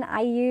 and then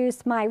I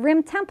used my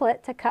rim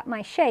template to cut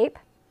my shape.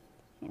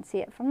 You can see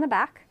it from the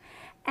back.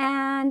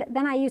 And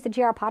then I used a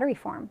GR pottery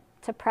form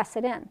to press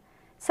it in.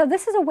 So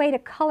this is a way to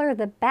color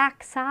the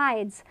back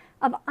sides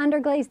of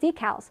underglaze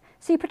decals.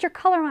 So you put your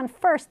color on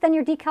first, then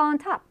your decal on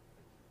top.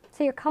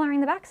 So you're coloring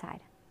the back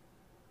side,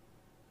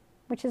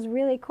 which is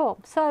really cool.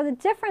 So the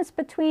difference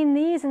between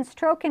these and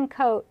stroke and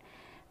coat,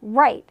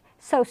 right.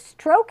 So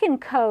stroke and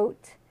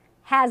coat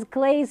has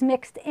glaze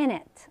mixed in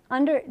it.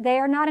 They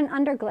are not an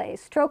underglaze.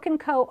 Stroke and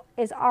coat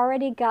is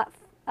already got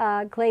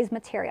glaze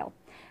material.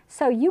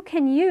 So you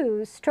can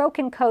use stroke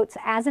and coats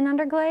as an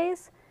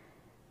underglaze,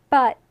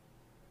 but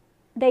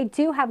they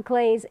do have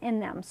glaze in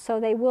them. So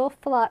they will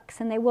flux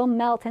and they will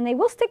melt and they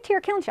will stick to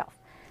your kiln shelf.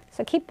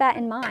 So keep that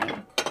in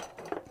mind.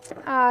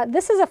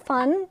 This is a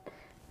fun,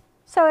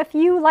 so if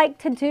you like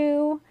to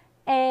do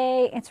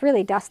it's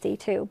really dusty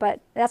too, but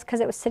that's because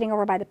it was sitting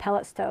over by the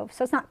pellet stove.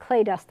 So it's not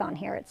clay dust on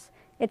here,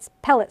 it's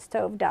pellet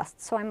stove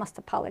dust, so I must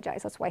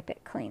apologize. Let's wipe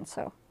it clean.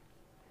 So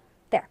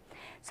there.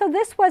 So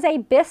this was a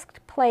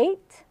bisque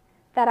plate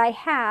that I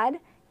had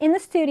in the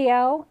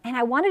studio, and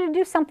I wanted to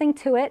do something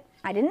to it.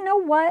 I didn't know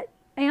what,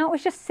 it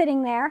was just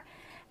sitting there.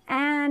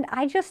 And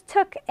I just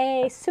took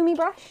a sumi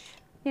brush,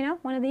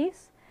 one of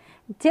these,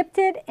 dipped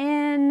it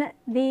in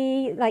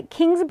the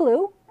King's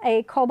blue,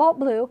 a cobalt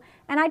blue,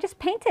 and I just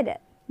painted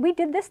it. We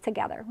did this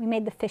together. We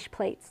made the fish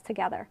plates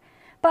together.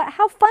 But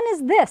how fun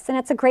is this? And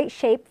it's a great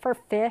shape for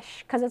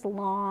fish because it's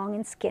long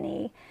and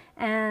skinny.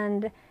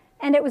 And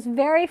it was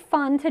very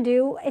fun to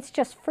do. It's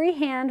just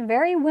freehand,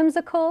 very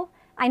whimsical.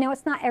 I know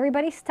it's not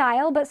everybody's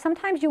style, but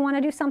sometimes you want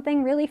to do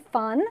something really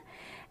fun.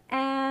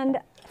 And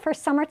for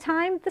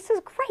summertime, this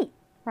is great,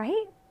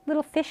 right?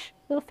 Little fish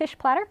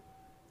platter.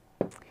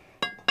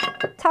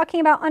 Talking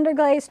about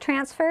underglaze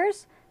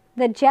transfers,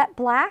 the jet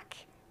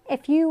black,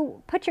 if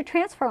you put your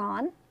transfer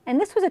on, and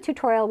this was a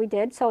tutorial we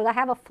did, so I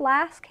have a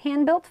flask,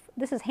 hand-built,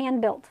 this is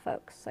hand-built,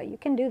 folks, so you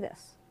can do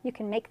this, you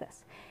can make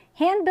this.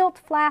 Hand-built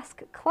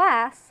flask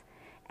class,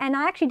 and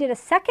I actually did a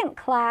second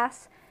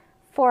class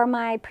for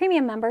my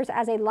premium members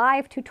as a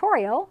live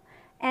tutorial,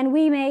 and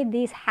we made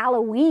these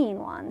Halloween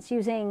ones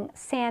using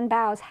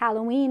Sandbow's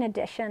Halloween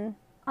edition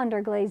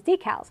underglaze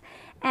decals.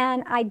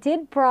 And I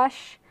did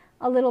brush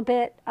a little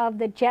bit of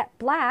the jet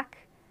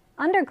black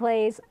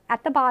underglaze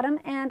at the bottom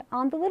and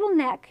on the little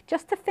neck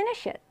just to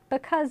finish it,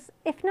 because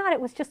if not,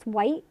 it was just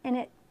white and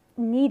it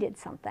needed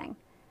something.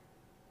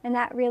 And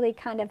that really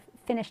kind of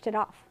finished it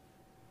off.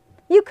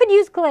 You could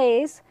use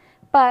glaze,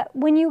 but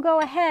when you go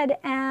ahead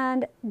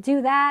and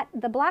do that,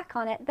 the black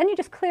on it, then you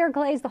just clear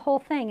glaze the whole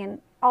thing and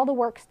all the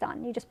work's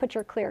done. You just put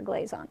your clear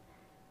glaze on.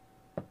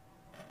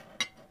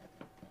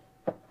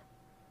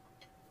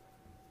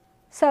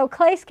 So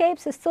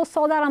Clayscapes is still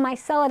sold out on my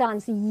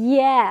Celadons.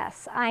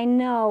 Yes, I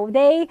know.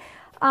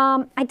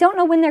 I don't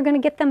know when they're going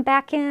to get them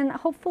back in.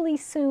 Hopefully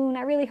soon.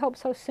 I really hope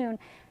so soon.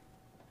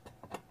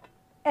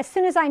 As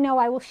soon as I know,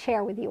 I will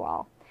share with you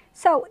all.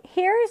 So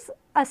here's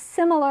a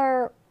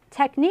similar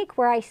technique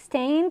where I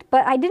stained,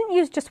 but I didn't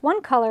use just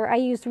one color. I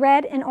used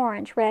red and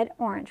orange, red,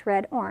 orange,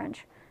 red,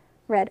 orange,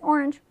 red,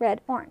 orange,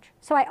 red, orange.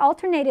 So I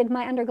alternated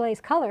my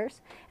underglaze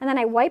colors, and then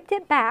I wiped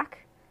it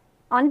back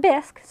on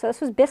bisque. So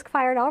this was bisque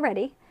fired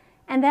already.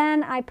 And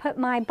then I put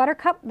my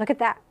buttercup, look at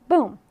that,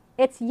 boom,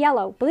 it's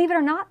yellow. Believe it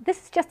or not,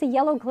 this is just a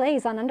yellow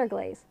glaze on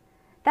underglaze.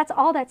 That's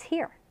all that's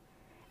here.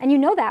 And you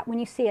know that when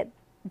you see it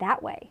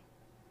that way.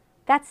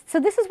 So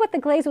this is what the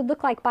glaze would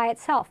look like by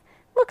itself.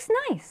 Looks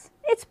nice,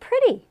 it's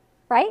pretty,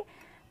 right?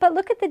 But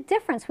look at the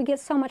difference. We get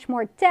so much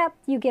more depth,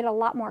 you get a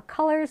lot more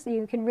colors,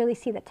 you can really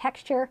see the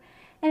texture,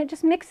 and it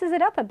just mixes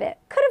it up a bit.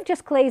 Could have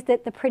just glazed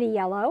it the pretty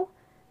yellow,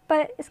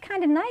 but it's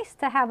kind of nice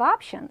to have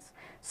options.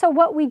 So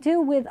what we do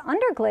with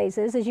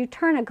underglazes is you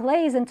turn a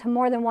glaze into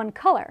more than one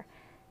color.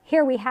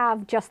 Here we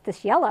have just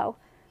this yellow,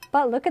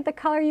 but look at the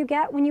color you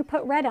get when you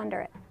put red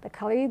under it, the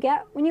color you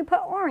get when you put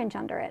orange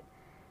under it.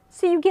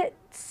 So you get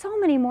so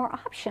many more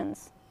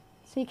options.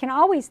 So you can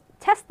always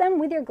test them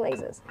with your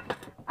glazes.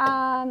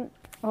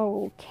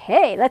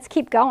 Okay, let's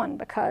keep going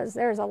because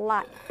there's a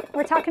lot.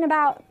 We're talking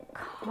about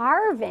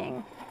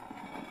carving.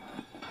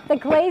 The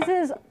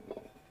glazes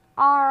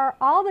are,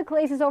 all the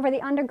glazes over the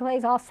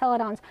underglaze, all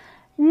celadons.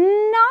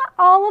 Not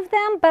all of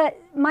them,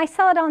 but my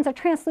celadons are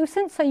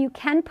translucent, so you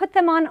can put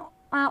them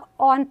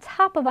on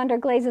top of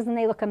underglazes and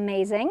they look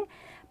amazing.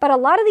 But a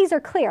lot of these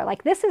are clear,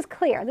 like this is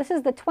clear. This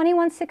is the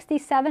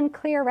 2167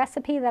 clear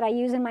recipe that I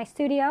use in my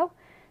studio.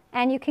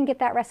 And you can get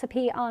that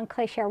recipe on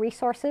ClayShare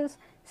Resources.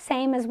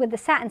 Same as with the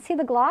satin. See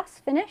the gloss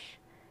finish?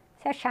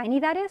 See how shiny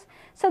that is?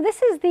 So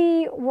this is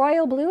the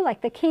royal blue,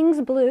 like the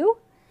king's blue.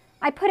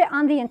 I put it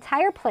on the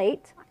entire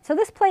plate. So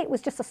this plate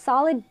was just a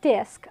solid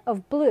disc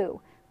of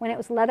blue when it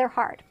was leather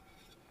hard.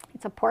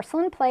 It's a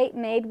porcelain plate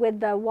made with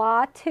the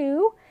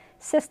WA2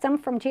 system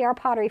from GR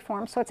Pottery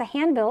Form. So it's a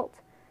hand-built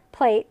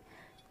plate.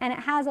 And it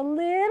has a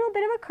little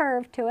bit of a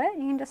curve to it.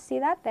 You can just see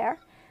that there.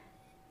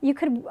 You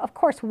could, of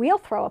course, wheel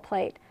throw a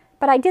plate.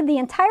 But I did the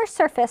entire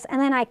surface, and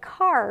then I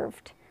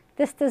carved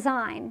this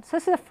design. So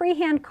this is a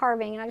freehand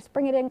carving, and I just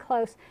bring it in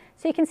close.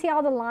 So you can see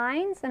all the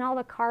lines and all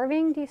the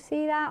carving. Do you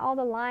see that? All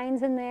the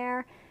lines in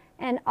there,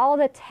 and all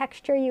the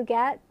texture you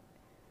get.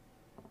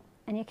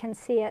 And you can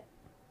see it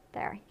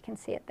there. You can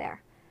see it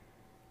there.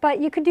 But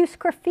you could do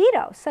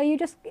sgraffito. So you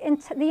just,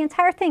 the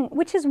entire thing,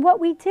 which is what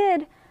we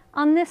did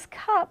on this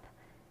cup,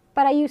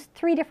 but I used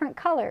 3 different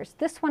colors.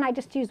 This one I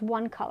just used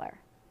 1 color.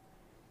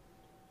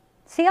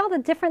 See all the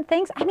different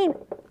things? I mean,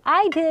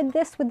 I did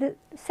this with the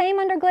same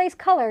underglaze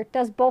color,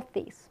 does both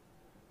these,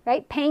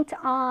 right? Paint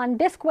on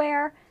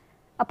bisqueware,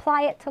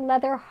 apply it to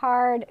leather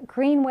hard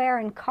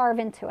greenware, and carve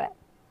into it.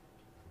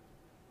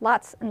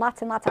 Lots and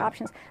lots and lots of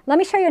options. Let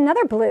me show you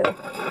another blue.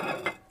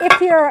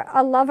 If you're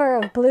a lover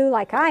of blue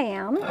like I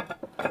am,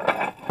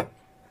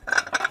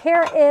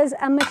 here is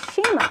a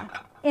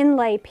Mishima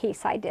inlay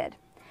piece I did.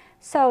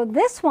 So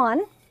this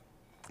one,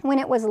 when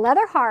it was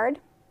leather hard,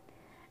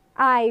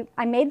 I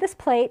made this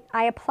plate,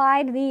 I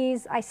applied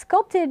these, I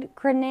sculpted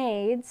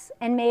grenades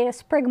and made a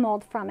sprig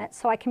mold from it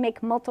so I can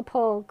make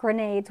multiple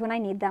grenades when I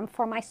need them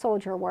for my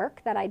soldier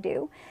work that I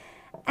do.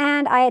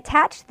 And I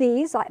attached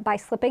these by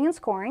slipping and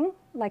scoring,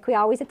 like we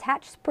always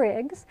attach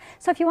sprigs.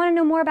 So if you want to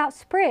know more about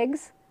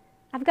sprigs,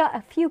 I've got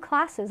a few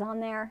classes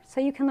on there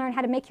so you can learn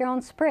how to make your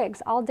own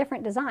sprigs, all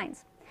different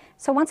designs.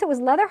 So once it was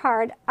leather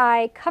hard,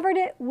 I covered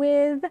it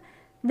with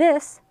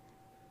this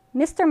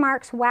Mr.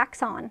 Mark's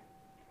Wax On.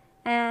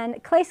 And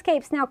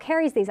Clayscapes now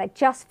carries these. I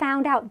just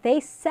found out they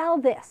sell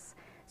this.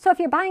 So if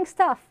you're buying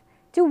stuff,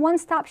 do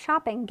one-stop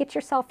shopping. Get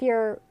yourself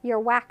your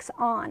Wax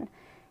On.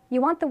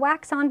 You want the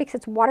Wax On because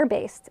it's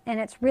water-based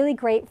and it's really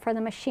great for the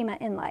Mishima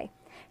inlay.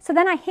 So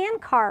then I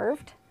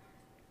hand-carved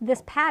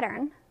this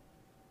pattern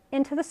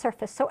into the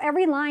surface. So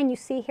every line you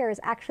see here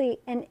is actually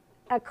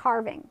a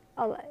carving,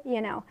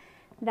 you know,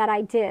 that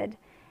I did.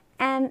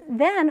 And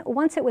then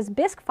once it was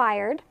bisque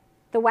fired,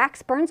 the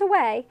wax burns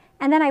away,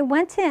 and then I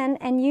went in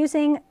and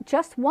using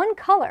just 1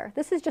 color,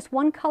 this is just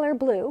 1 color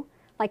blue,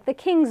 like the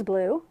king's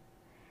blue,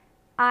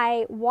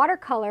 I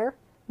watercolor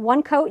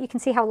 1 coat. You can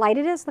see how light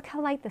it is. Look how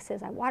light this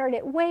is. I watered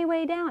it way,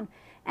 way down.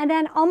 And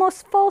then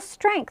almost full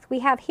strength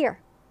we have here.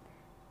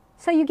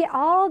 So you get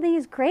all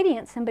these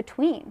gradients in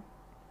between.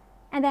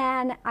 And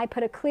then I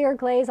put a clear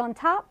glaze on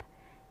top,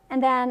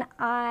 and then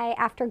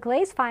after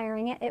glaze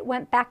firing it, it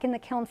went back in the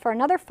kiln for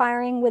another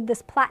firing with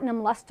this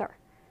platinum luster.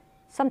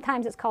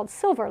 Sometimes it's called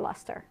silver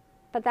luster,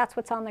 but that's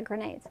what's on the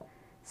grenades.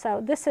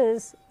 So this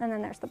is, and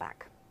then there's the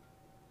back.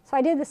 So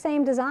I did the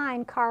same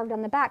design carved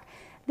on the back.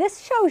 This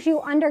shows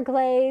you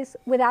underglaze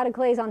without a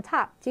glaze on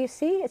top. Do you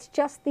see? It's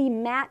just the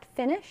matte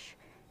finish.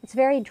 It's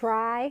very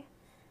dry,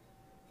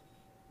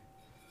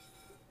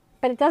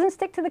 but it doesn't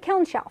stick to the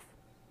kiln shelf,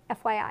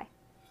 FYI.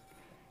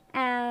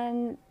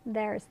 And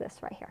there's this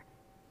right here.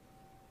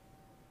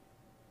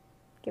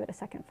 Give it a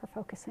second for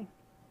focusing.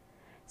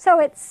 So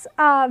it's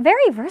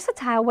very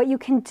versatile what you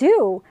can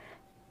do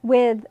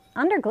with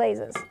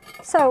underglazes.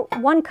 So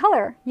 1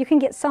 color, you can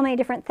get so many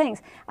different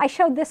things. I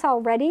showed this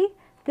already.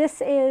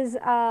 This is,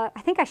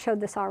 I think I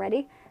showed this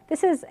already.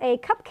 This is a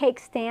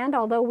cupcake stand,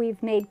 although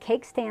we've made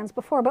cake stands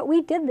before, but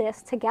we did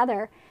this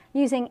together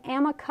using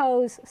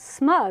Mayco's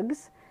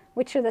Smugs,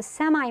 which are the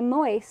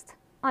semi-moist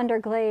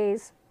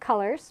underglaze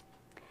colors.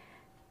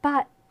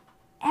 But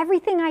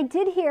everything I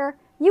did here,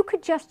 you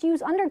could just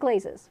use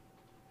underglazes,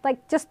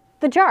 like just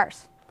the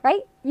jars,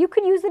 right? You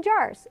could use the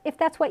jars if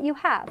that's what you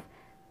have.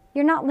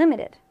 You're not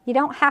limited. You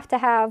don't have to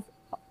have,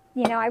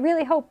 you know, I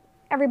really hope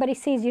everybody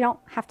sees you don't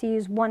have to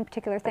use one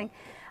particular thing.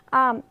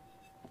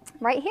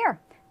 Right here,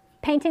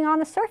 painting on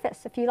the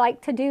surface, if you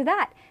like to do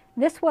that.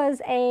 This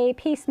was a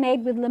piece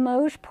made with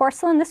Limoges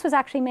porcelain. This was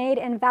actually made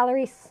in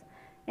Valeris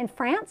in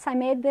France. I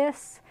made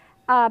this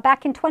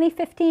back in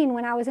 2015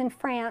 when I was in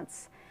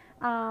France.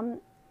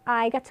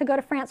 I got to go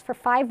to France for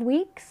 5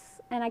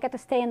 weeks, and I got to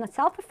stay in the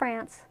south of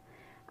France.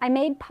 I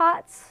made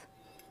pots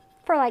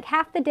for like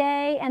half the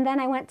day, and then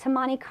I went to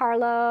Monte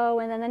Carlo,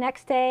 and then the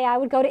next day I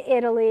would go to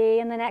Italy,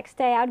 and the next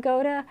day I would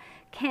go to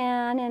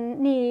Cannes and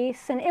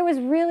Nice, and it was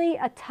really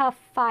a tough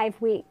 5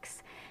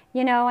 weeks.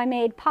 You know, I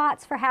made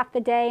pots for half the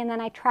day, and then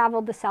I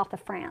traveled the south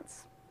of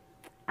France.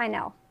 I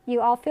know,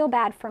 you all feel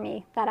bad for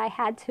me that I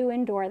had to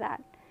endure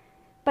that.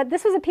 But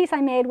this was a piece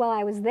I made while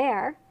I was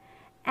there,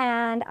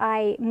 and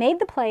I made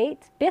the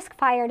plate, bisque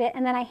fired it,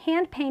 and then I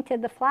hand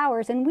painted the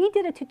flowers, and we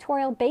did a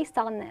tutorial based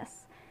on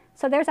this.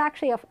 So there's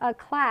actually a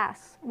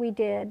class we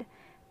did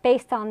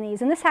based on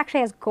these, and this actually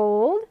has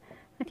gold.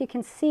 If you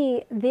can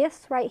see,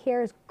 this right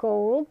here is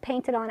gold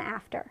painted on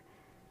after.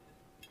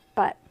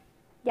 But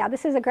yeah,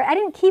 this is a great, I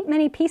didn't keep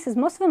many pieces.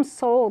 Most of them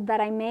sold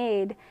that I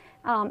made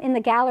in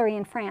the gallery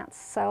in France.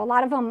 So a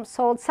lot of them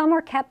sold. Some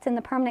were kept in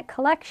the permanent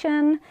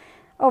collection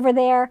over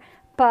there.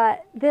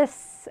 But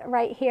this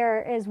right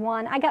here is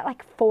one. I got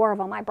like 4 of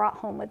them I brought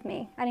home with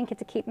me. I didn't get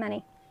to keep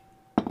many.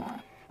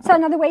 So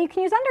another way you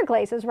can use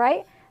underglazes,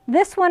 right?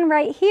 This one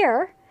right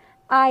here,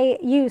 I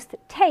used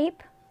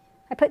tape.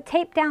 I put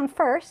tape down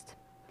first,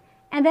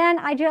 and then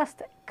I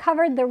just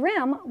covered the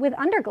rim with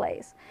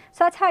underglaze.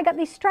 So that's how I got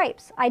these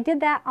stripes. I did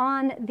that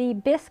on the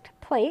bisque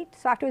plate,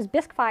 so after it was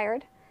bisque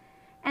fired.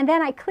 And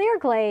then I clear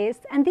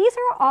glazed, and these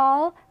are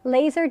all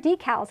laser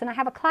decals. And I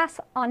have a class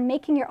on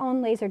making your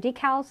own laser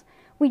decals.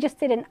 We just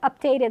did an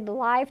updated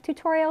live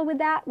tutorial with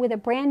that, with a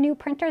brand new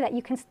printer that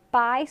you can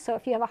buy. So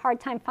if you have a hard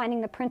time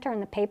finding the printer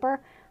and the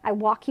paper, I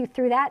walk you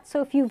through that.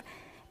 So if you've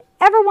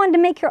ever wanted to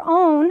make your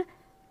own,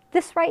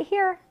 this right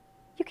here,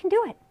 you can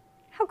do it.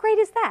 How great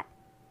is that?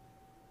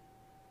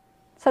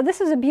 So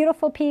this is a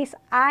beautiful piece.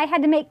 I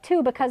had to make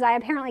 2 because I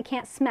apparently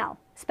can't spell.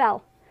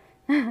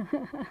 I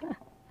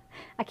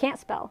can't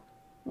spell.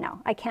 No,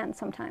 I can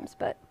sometimes,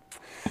 but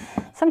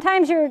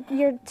sometimes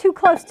you're too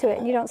close to it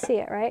and you don't see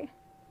it, right?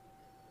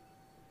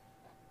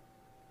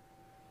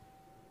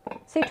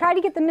 So you try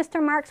to get the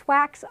Mr. Marks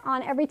wax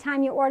on every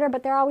time you order,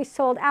 but they're always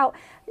sold out.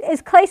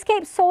 Is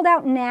Clayscape sold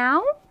out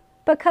now?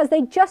 Because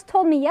they just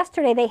told me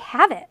yesterday they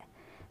have it.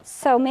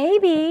 So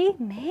maybe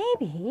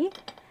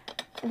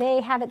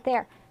they have it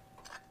there.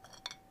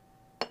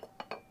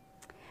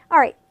 All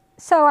right,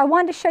 so I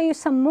wanted to show you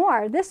some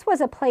more. This was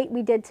a plate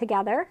we did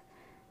together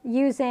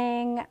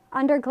using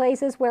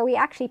underglazes where we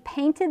actually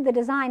painted the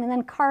design and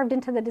then carved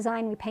into the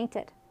design we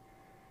painted.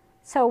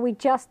 So we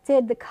just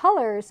did the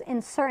colors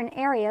in certain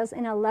areas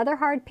in a leather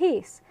hard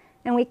piece,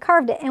 and we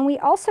carved it. And we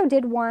also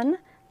did one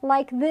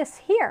like this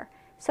here.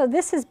 So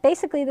this is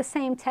basically the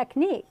same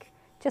technique,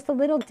 just a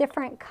little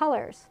different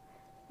colors.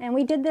 And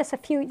we did this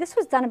this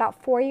was done about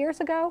 4 years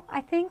ago, I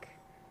think.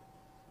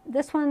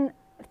 This one,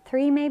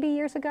 3 maybe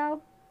years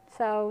ago.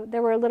 So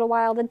there were a little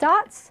while. The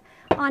dots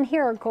on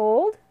here are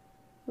gold,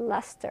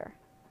 luster,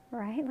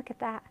 right? Look at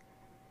that.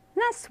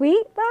 Isn't that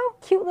sweet though?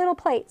 Cute little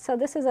plate. So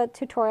this is a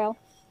tutorial.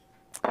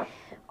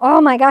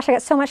 Oh my gosh, I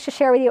got so much to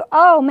share with you.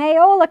 Oh,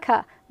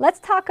 Mayolica. Let's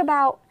talk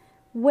about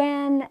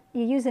when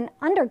you use an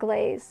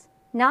underglaze,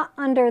 not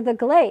under the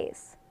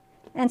glaze.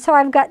 And so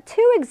I've got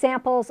 2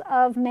 examples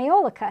of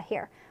Mayolica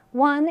here.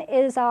 One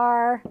is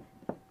our,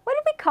 what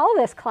did we call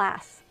this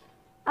class?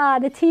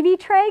 The TV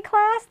tray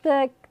class,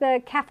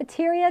 the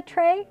cafeteria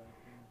tray,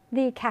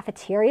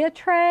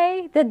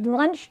 the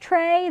lunch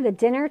tray, the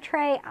dinner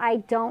tray, I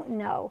don't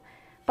know.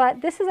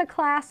 But this is a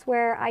class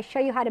where I show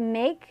you how to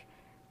make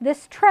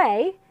this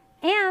tray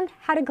and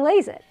how to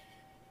glaze it.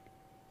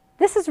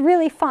 This is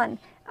really fun.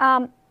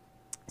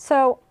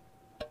 So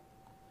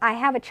I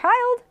have a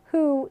child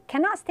who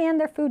cannot stand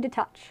their food to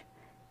touch.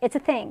 It's a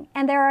thing.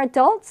 And there are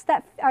adults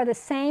that are the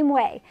same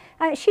way.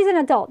 She's an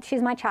adult.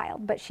 She's my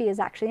child, but she is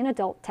actually an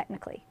adult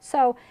technically.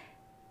 So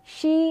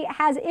she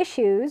has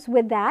issues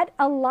with that.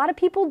 A lot of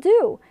people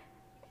do.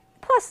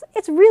 Plus,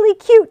 it's really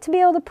cute to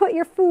be able to put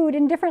your food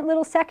in different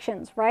little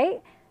sections,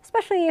 right?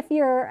 Especially if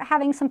you're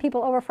having some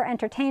people over for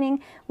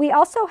entertaining. We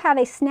also have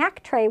a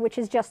snack tray, which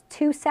is just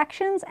 2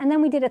 sections, and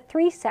then we did a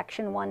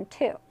 3-section one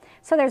too.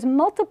 So there's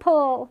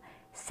multiple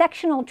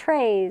sectional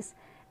trays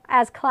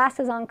as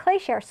classes on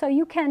Clayshare. So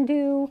you can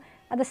do,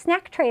 the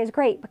snack tray is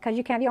great because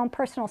you can have your own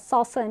personal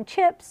salsa and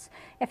chips.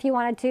 If you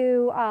want to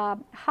do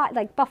hot,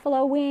 like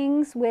buffalo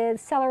wings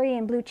with celery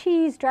and blue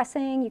cheese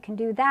dressing, you can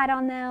do that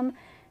on them.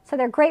 So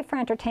they're great for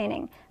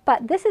entertaining.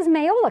 But this is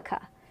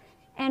Mayolica.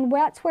 And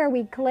that's where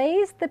we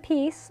glaze the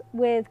piece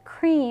with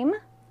cream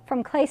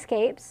from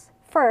Clayscapes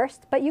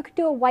first, but you could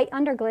do a white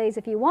underglaze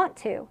if you want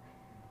to.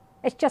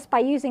 It's just by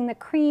using the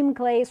cream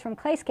glaze from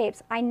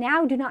Clayscapes, I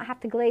now do not have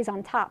to glaze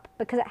on top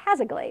because it has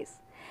a glaze.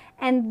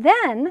 And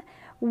then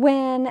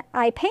when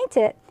I paint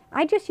it,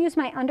 I just use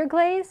my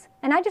underglaze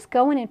and I just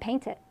go in and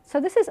paint it.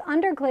 So this is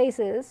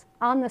underglazes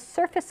on the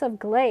surface of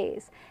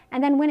glaze.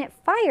 And then when it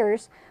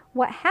fires,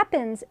 what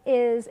happens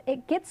is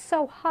it gets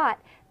so hot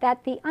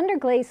that the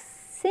underglaze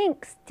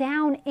sinks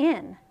down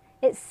in.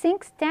 It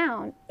sinks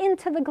down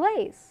into the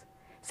glaze.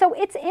 So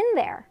it's in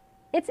there.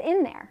 It's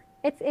in there.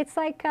 It's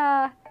like,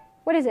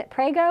 what is it,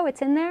 Prego?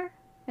 It's in there?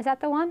 Is that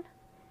the one?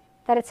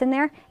 That it's in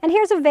there? And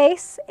here's a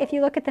vase. If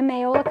you look at the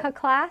Mayolica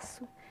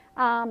class,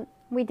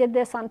 we did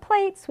this on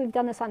plates. We've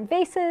done this on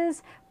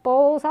vases,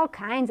 bowls, all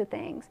kinds of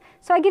things.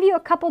 So I give you a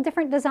couple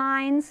different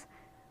designs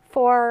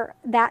for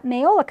that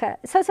Mayolica.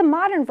 So it's a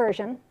modern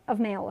version of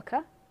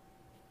Mayolica,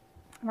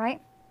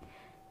 right?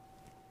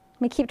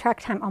 Let me keep track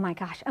of time. Oh my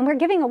gosh. And we're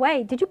giving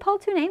away. Did you pull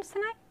 2 names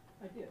tonight?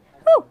 I did.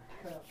 Woo!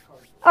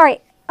 All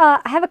right.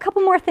 I have a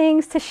couple more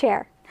things to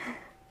share.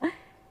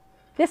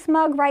 This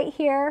mug right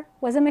here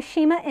was a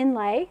Mishima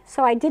inlay.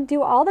 So I did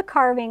do all the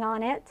carving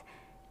on it.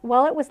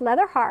 Well, it was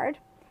leather hard.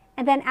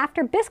 And then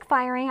after bisque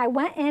firing, I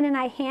went in and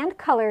I hand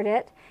colored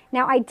it.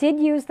 Now I did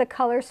use the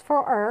colors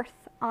for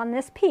earth on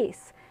this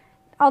piece.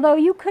 Although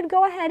you could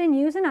go ahead and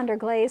use an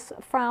underglaze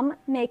from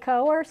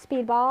Mayco or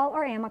Speedball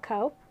or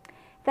Amico.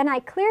 Then I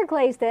clear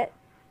glazed it.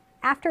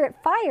 After it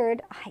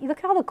fired, look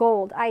at all the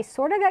gold. I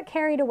sort of got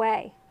carried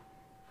away.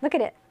 Look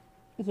at it.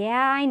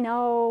 Yeah, I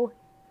know.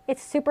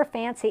 It's super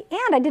fancy.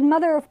 And I did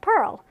mother of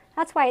pearl.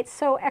 That's why it's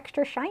so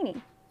extra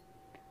shiny.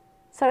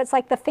 So it's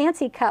like the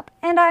fancy cup.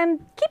 And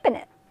I'm keeping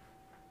it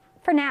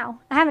for now.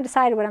 I haven't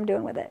decided what I'm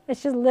doing with it.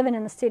 It's just living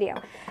in the studio.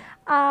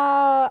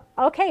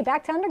 Okay,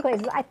 back to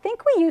underglazes. I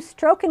think we used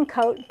stroke and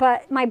coat,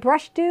 but my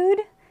brush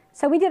dude,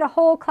 so we did a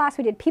whole class.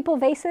 We did people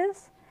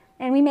vases,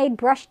 and we made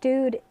brush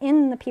dude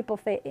in the people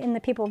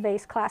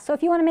vase class. So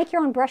if you want to make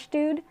your own brush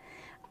dude,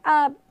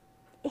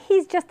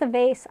 he's just a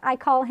vase. I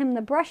call him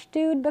the brush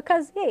dude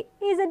because, hey,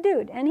 he's a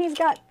dude, and he's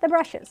got the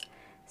brushes.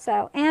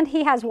 So, and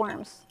he has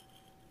worms,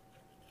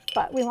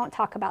 but we won't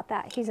talk about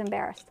that. He's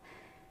embarrassed.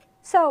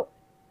 So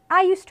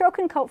I use stroke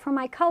and coat for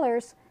my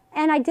colors,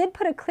 and I did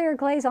put a clear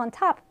glaze on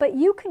top, but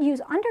you could use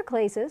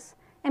underglazes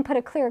and put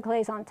a clear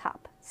glaze on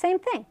top. Same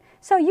thing.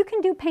 So you can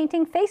do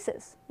painting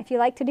faces if you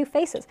like to do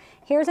faces.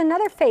 Here's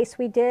another face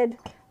we did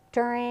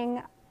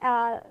during,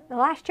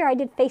 last year I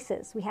did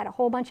faces. We had a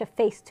whole bunch of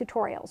face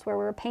tutorials where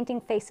we were painting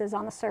faces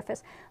on the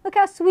surface. Look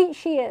how sweet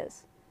she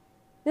is.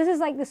 This is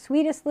like the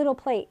sweetest little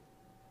plate.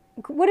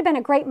 Would have been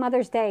a great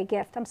Mother's Day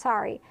gift. I'm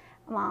sorry,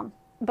 Mom.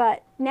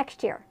 But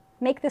next year,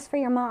 make this for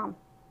your mom.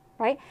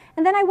 Right?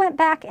 And then I went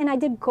back and I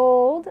did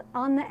gold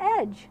on the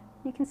edge.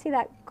 You can see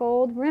that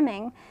gold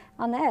rimming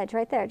on the edge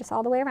right there, just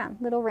all the way around,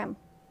 little rim.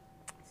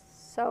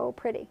 So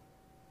pretty.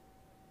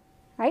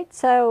 Right?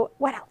 So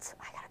what else?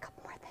 I got a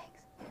couple more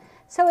things.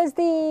 So is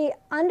the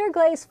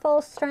underglaze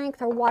full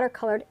strength or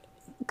watercolored?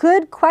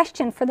 Good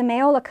question for the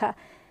Mayolica.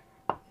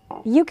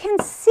 You can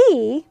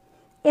see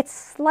it's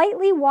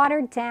slightly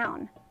watered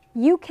down.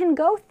 You can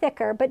go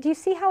thicker, but do you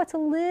see how it's a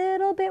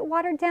little bit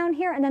watered down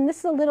here? And then this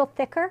is a little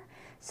thicker.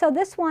 So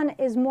this one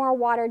is more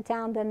watered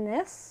down than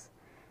this.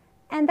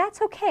 And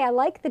that's okay. I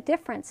like the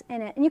difference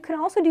in it. And you can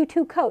also do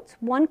 2 coats.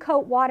 1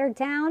 coat watered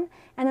down,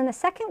 and then the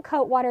second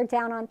coat watered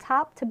down on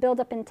top to build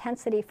up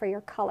intensity for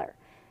your color.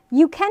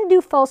 You can do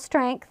full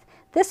strength.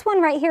 This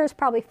one right here is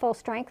probably full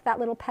strength, that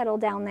little petal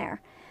down there.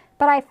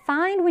 But I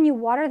find when you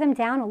water them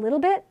down a little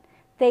bit,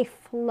 they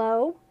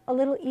flow a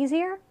little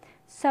easier.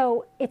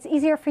 So it's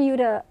easier for you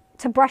to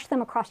brush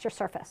them across your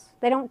surface.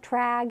 They don't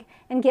drag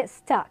and get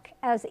stuck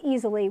as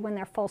easily when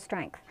they're full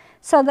strength.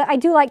 So I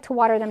do like to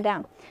water them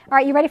down. All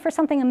right, you ready for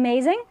something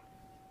amazing?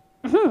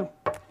 You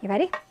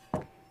ready?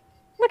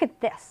 Look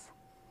at this.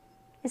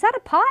 Is that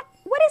a pot?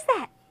 What is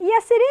that?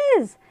 Yes, it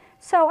is.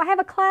 So I have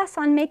a class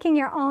on making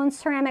your own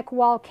ceramic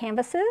wall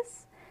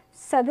canvases.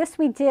 So this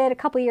we did a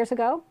couple years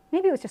ago.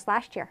 Maybe it was just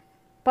last year.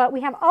 But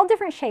we have all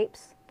different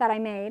shapes that I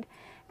made.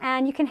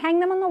 And you can hang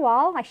them on the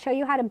wall. I show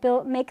you how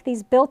to make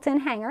these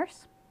built-in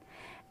hangers.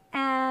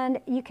 And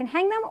you can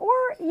hang them,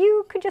 or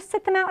you could just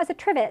sit them out as a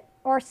trivet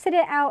or sit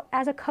it out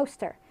as a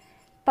coaster.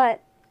 But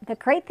the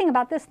great thing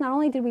about this, not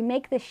only did we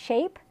make this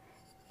shape,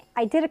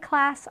 I did a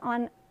class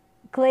on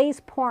glaze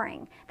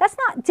pouring. That's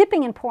not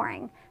dipping and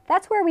pouring.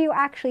 That's where you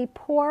actually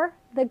pour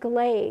the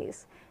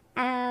glaze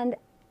and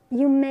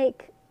you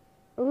make,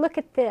 look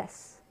at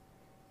this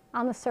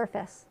on the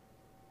surface.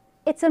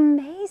 It's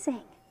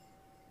amazing.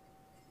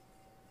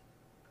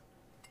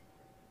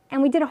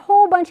 And we did a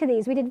whole bunch of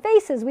these. We did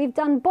vases, we've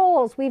done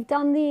bowls, we've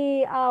done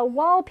the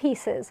wall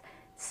pieces.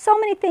 So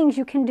many things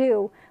you can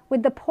do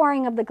with the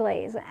pouring of the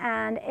glaze,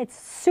 and it's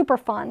super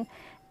fun.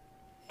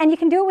 And you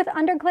can do it with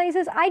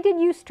underglazes. I did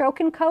use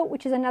Stroke and Coat,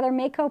 which is another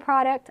Mayco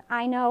product,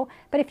 I know.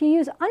 But if you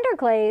use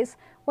underglaze,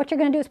 what you're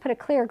going to do is put a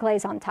clear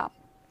glaze on top.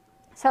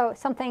 So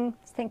something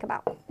to think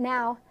about.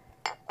 Now,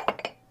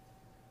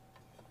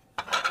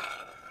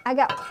 I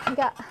got I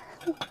got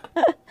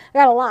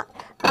a lot.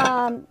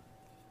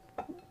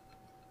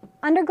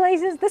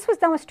 Underglazes, this was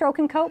done with Stroke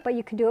and Coat, but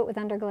you could do it with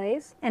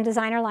Underglaze and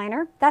designer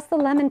liner. That's the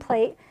lemon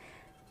plate.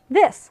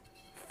 This,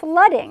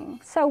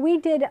 flooding. So we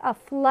did a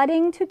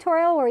flooding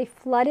tutorial where we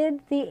flooded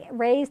the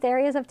raised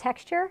areas of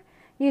texture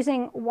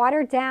using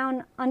watered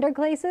down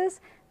underglazes.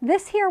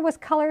 This here was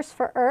colors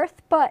for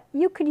earth, but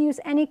you could use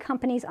any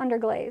company's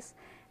underglaze.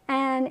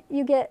 And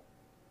you get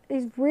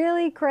these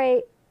really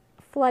great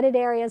flooded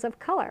areas of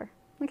color.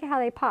 Look at how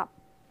they pop.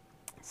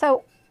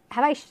 So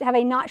have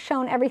I not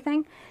shown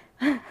everything?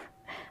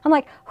 I'm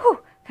like, whew,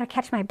 gotta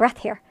catch my breath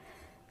here.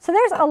 So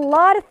there's a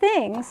lot of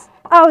things.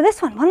 Oh,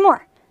 this one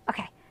more.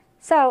 Okay,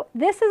 so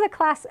this is a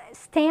class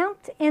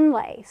stamped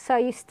inlay. So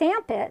you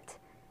stamp it,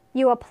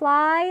 you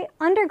apply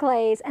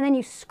underglaze, and then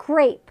you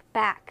scrape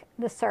back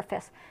the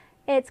surface.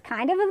 It's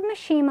kind of a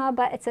Mishima,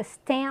 but it's a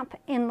stamp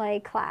inlay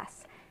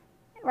class.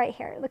 Right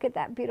here, look at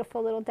that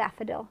beautiful little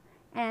daffodil.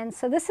 And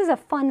so this is a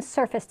fun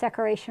surface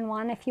decoration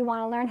one. If you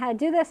want to learn how to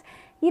do this,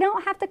 you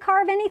don't have to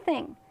carve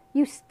anything.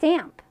 You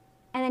stamp,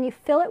 and then you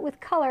fill it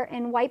with color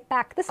and wipe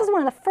back. This is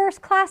one of the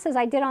first classes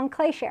I did on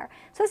Clayshare.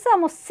 So this is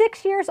almost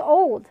 6 years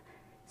old.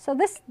 So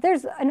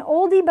there's an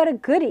oldie but a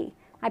goodie.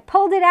 I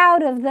pulled it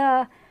out of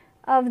the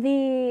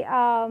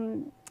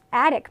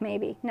attic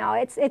maybe. No,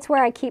 it's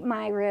where I keep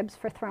my ribs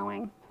for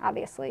throwing,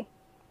 obviously.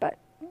 But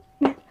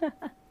woo!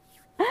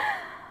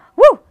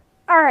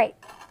 All right,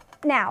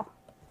 now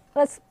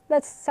let's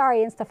sorry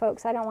Insta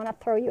folks, I don't want to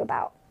throw you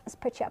about. Let's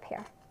put you up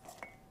here.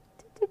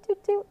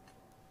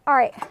 All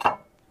right,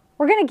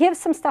 we're going to give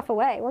some stuff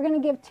away. We're going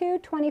to give 2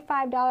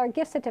 $25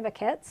 gift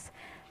certificates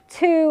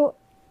to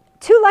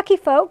 2 lucky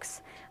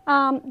folks.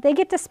 They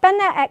get to spend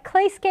that at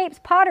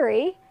Clayscapes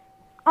Pottery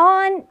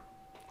on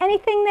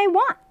anything they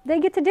want. They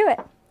get to do it.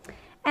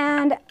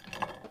 And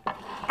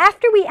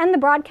after we end the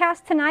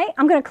broadcast tonight,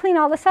 I'm going to clean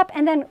all this up,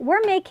 and then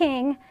we're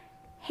making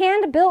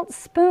hand-built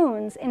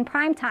spoons in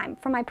prime time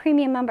for my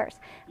premium members.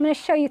 I'm going to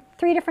show you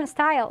 3 different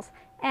styles.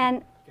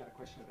 And got a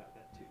question about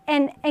that too.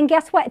 And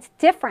guess what? It's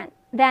different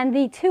than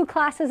the 2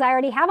 classes I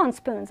already have on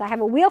spoons. I have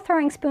a wheel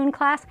throwing spoon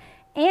class,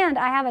 and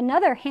I have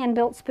another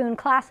hand-built spoon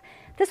class.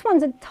 This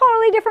one's a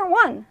totally different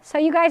one, so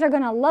you guys are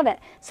going to love it.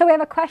 So we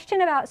have a question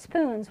about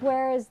spoons.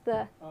 Where is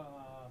the...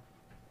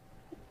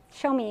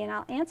 Show me and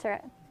I'll answer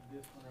it.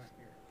 This one right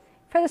here.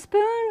 For the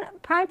spoon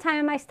prime time,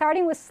 am I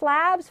starting with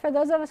slabs? For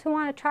those of us who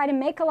want to try to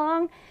make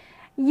along,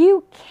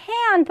 you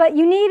can, but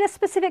you need a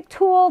specific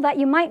tool that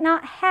you might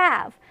not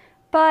have.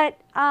 But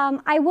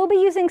I will be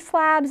using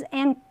slabs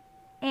and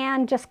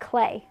just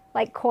clay,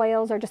 like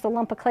coils or just a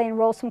lump of clay and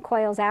roll some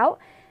coils out.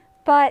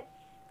 But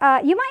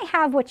you might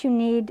have what you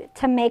need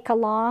to make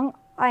along.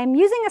 I'm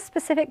using a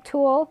specific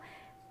tool,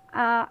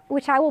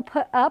 which I will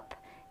put up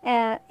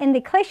in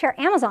the Clayshare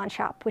Amazon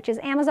shop, which is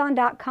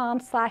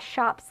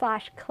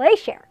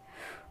amazon.com/shop/Clayshare.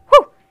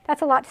 Whew,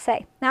 that's a lot to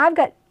say. Now I've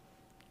got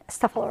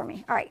stuff all over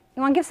me. All right,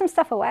 you want to give some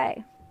stuff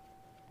away?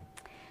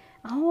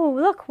 Oh,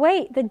 look,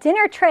 wait, the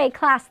dinner tray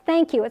class,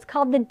 thank you. It's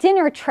called the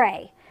dinner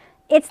tray.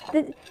 It's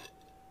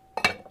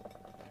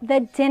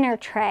the dinner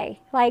tray.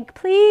 Like,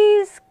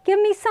 please give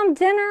me some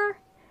dinner.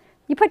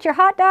 You put your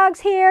hot dogs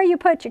here, you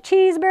put your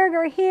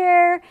cheeseburger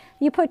here,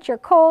 you put your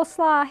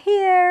coleslaw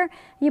here,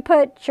 you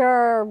put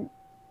your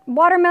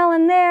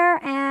watermelon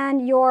there,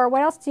 and your,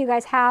 what else do you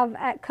guys have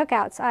at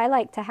cookouts? I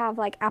like to have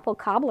like apple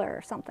cobbler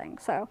or something,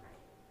 so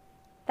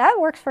that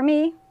works for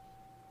me.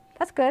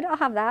 That's good, I'll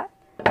have that.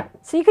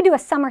 So you could do a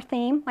summer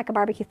theme, like a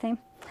barbecue theme.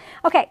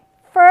 Okay,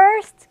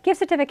 first gift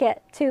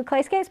certificate to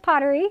Clayscapes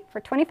Pottery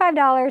for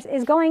 $25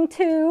 is going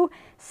to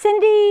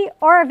Cindy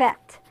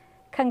Oravet.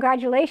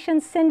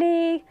 Congratulations,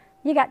 Cindy.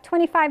 You got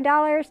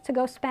 $25 to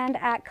go spend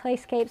at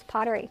Clayscapes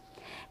Pottery.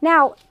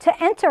 Now, to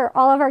enter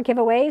all of our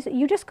giveaways,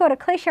 you just go to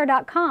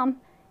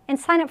clayshare.com and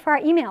sign up for our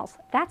emails.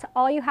 That's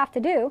all you have to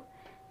do.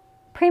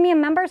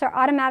 Premium members are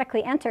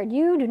automatically entered.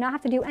 You do not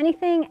have to do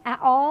anything at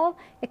all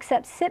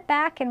except sit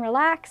back and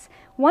relax.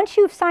 Once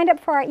you've signed up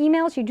for our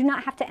emails, you do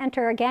not have to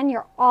enter again.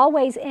 You're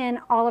always in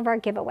all of our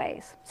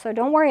giveaways. So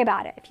don't worry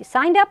about it. If you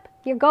signed up,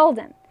 you're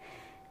golden.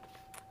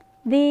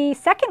 The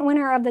second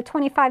winner of the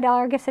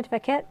 $25 gift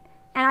certificate,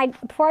 and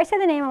before I say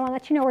the name, I want to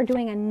let you know we're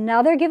doing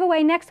another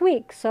giveaway next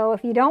week. So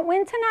if you don't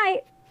win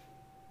tonight,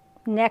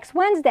 next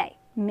Wednesday,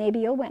 maybe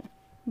you'll win.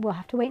 We'll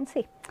have to wait and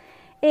see.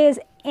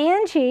 Is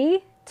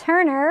Angie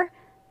Turner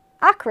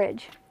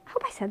Ockridge. I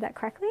hope I said that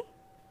correctly.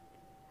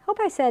 I hope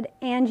I said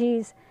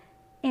Angie's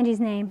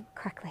name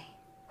correctly.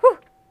 Whew.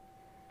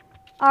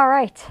 All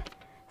right.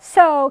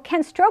 So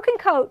can Stroke and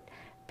Coat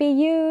be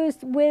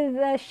used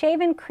with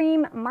shaven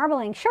cream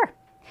marbling? Sure.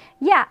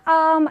 Yeah.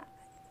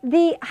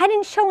 I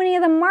didn't show any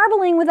of the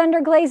marbling with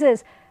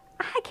underglazes.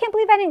 I can't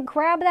believe I didn't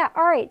grab that.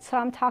 All right, so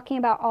I'm talking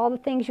about all the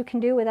things you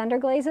can do with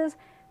underglazes.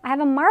 I have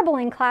a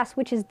marbling class,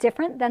 which is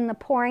different than the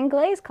pouring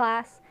glaze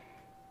class.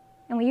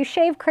 And we use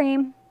shave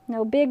cream.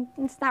 No big,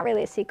 it's not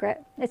really a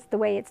secret. It's the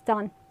way it's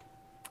done.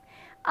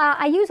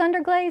 I use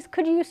underglaze.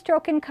 Could you use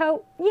Stroke and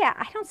Coat? Yeah,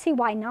 I don't see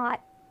why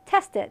not.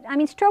 Test it. I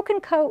mean, Stroke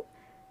and Coat,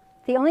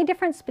 the only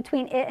difference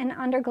between it and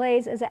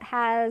underglaze is it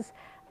has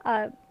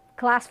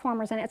glass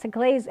formers in it. It's a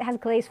glaze, it has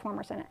glaze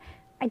formers in it.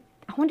 I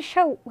want to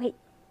show, wait,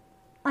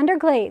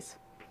 underglaze.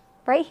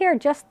 Right here,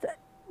 just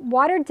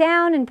watered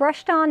down and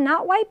brushed on,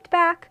 not wiped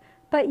back,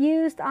 but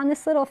used on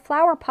this little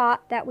flower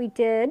pot that we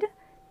did.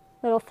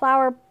 Little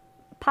flower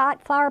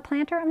pot, flower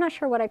planter. I'm not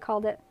sure what I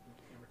called it.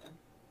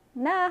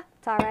 Nah,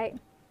 it's all right.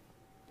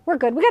 We're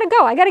good. We gotta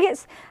go. I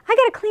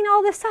gotta clean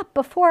all this up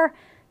before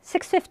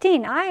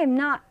 6:15. I am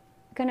not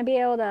gonna be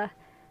able to.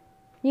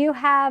 You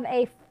have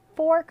a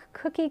fork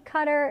cookie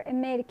cutter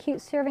and made a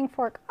cute serving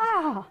fork.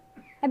 Oh,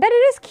 I bet it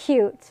is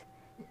cute.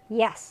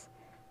 Yes.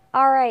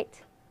 All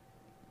right.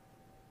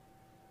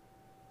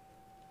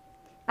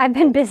 I've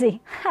been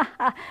busy.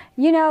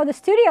 You know, the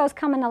studio is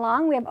coming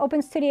along. We have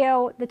open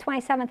studio the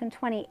 27th and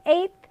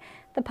 28th.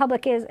 The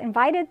public is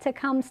invited to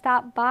come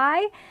stop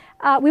by.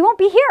 We won't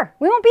be here.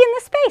 We won't be in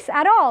this space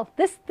at all.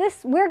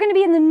 We're going to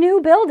be in the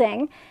new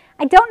building.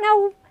 I don't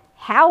know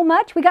how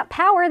much. We got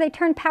power. They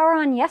turned power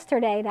on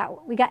yesterday.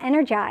 We got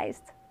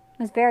energized. It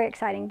was a very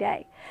exciting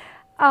day.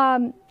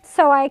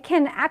 So I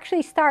can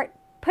actually start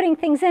putting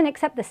things in,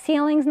 except the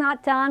ceiling's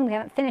not done. We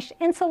haven't finished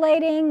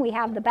insulating. We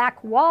have the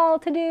back wall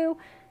to do.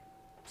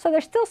 So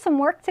there's still some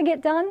work to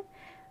get done.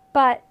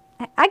 But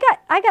I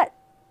got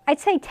I'd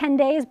say 10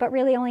 days, but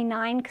really only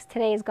 9 because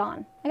today is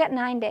gone. I got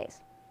 9 days.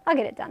 I'll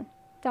get it done.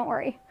 Don't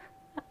worry.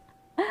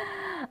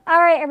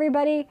 All right,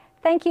 everybody.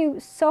 Thank you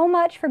so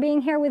much for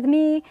being here with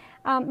me.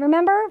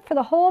 Remember, for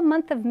the whole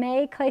month of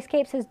May,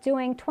 Clayscapes is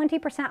doing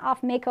 20%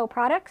 off Mayco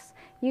products.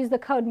 Use the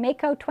code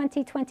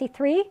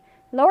Mayco2023,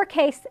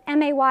 lowercase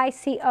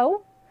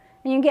M-A-Y-C-O.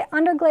 And you can get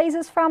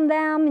underglazes from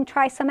them and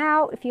try some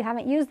out if you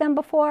haven't used them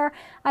before.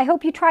 I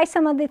hope you try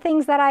some of the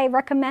things that I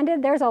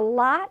recommended. There's a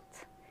lot.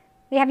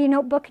 You have your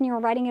notebook and you were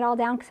writing it all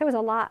down because there was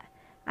a lot.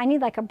 I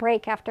need like a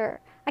break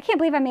after. I can't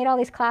believe I made all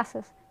these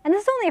classes. And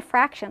this is only a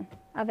fraction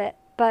of it,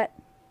 but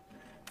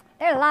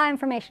there's a lot of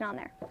information on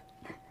there.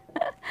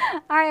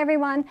 All right,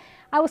 everyone.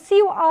 I will see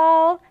you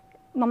all,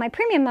 well, my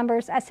premium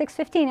members at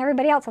 6:15.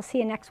 Everybody else, I'll see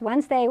you next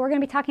Wednesday. We're going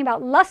to be talking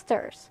about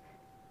lusters.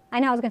 I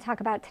know I was going to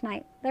talk about it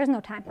tonight. There's no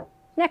time.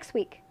 Next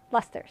week,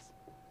 lusters.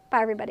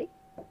 Bye, everybody.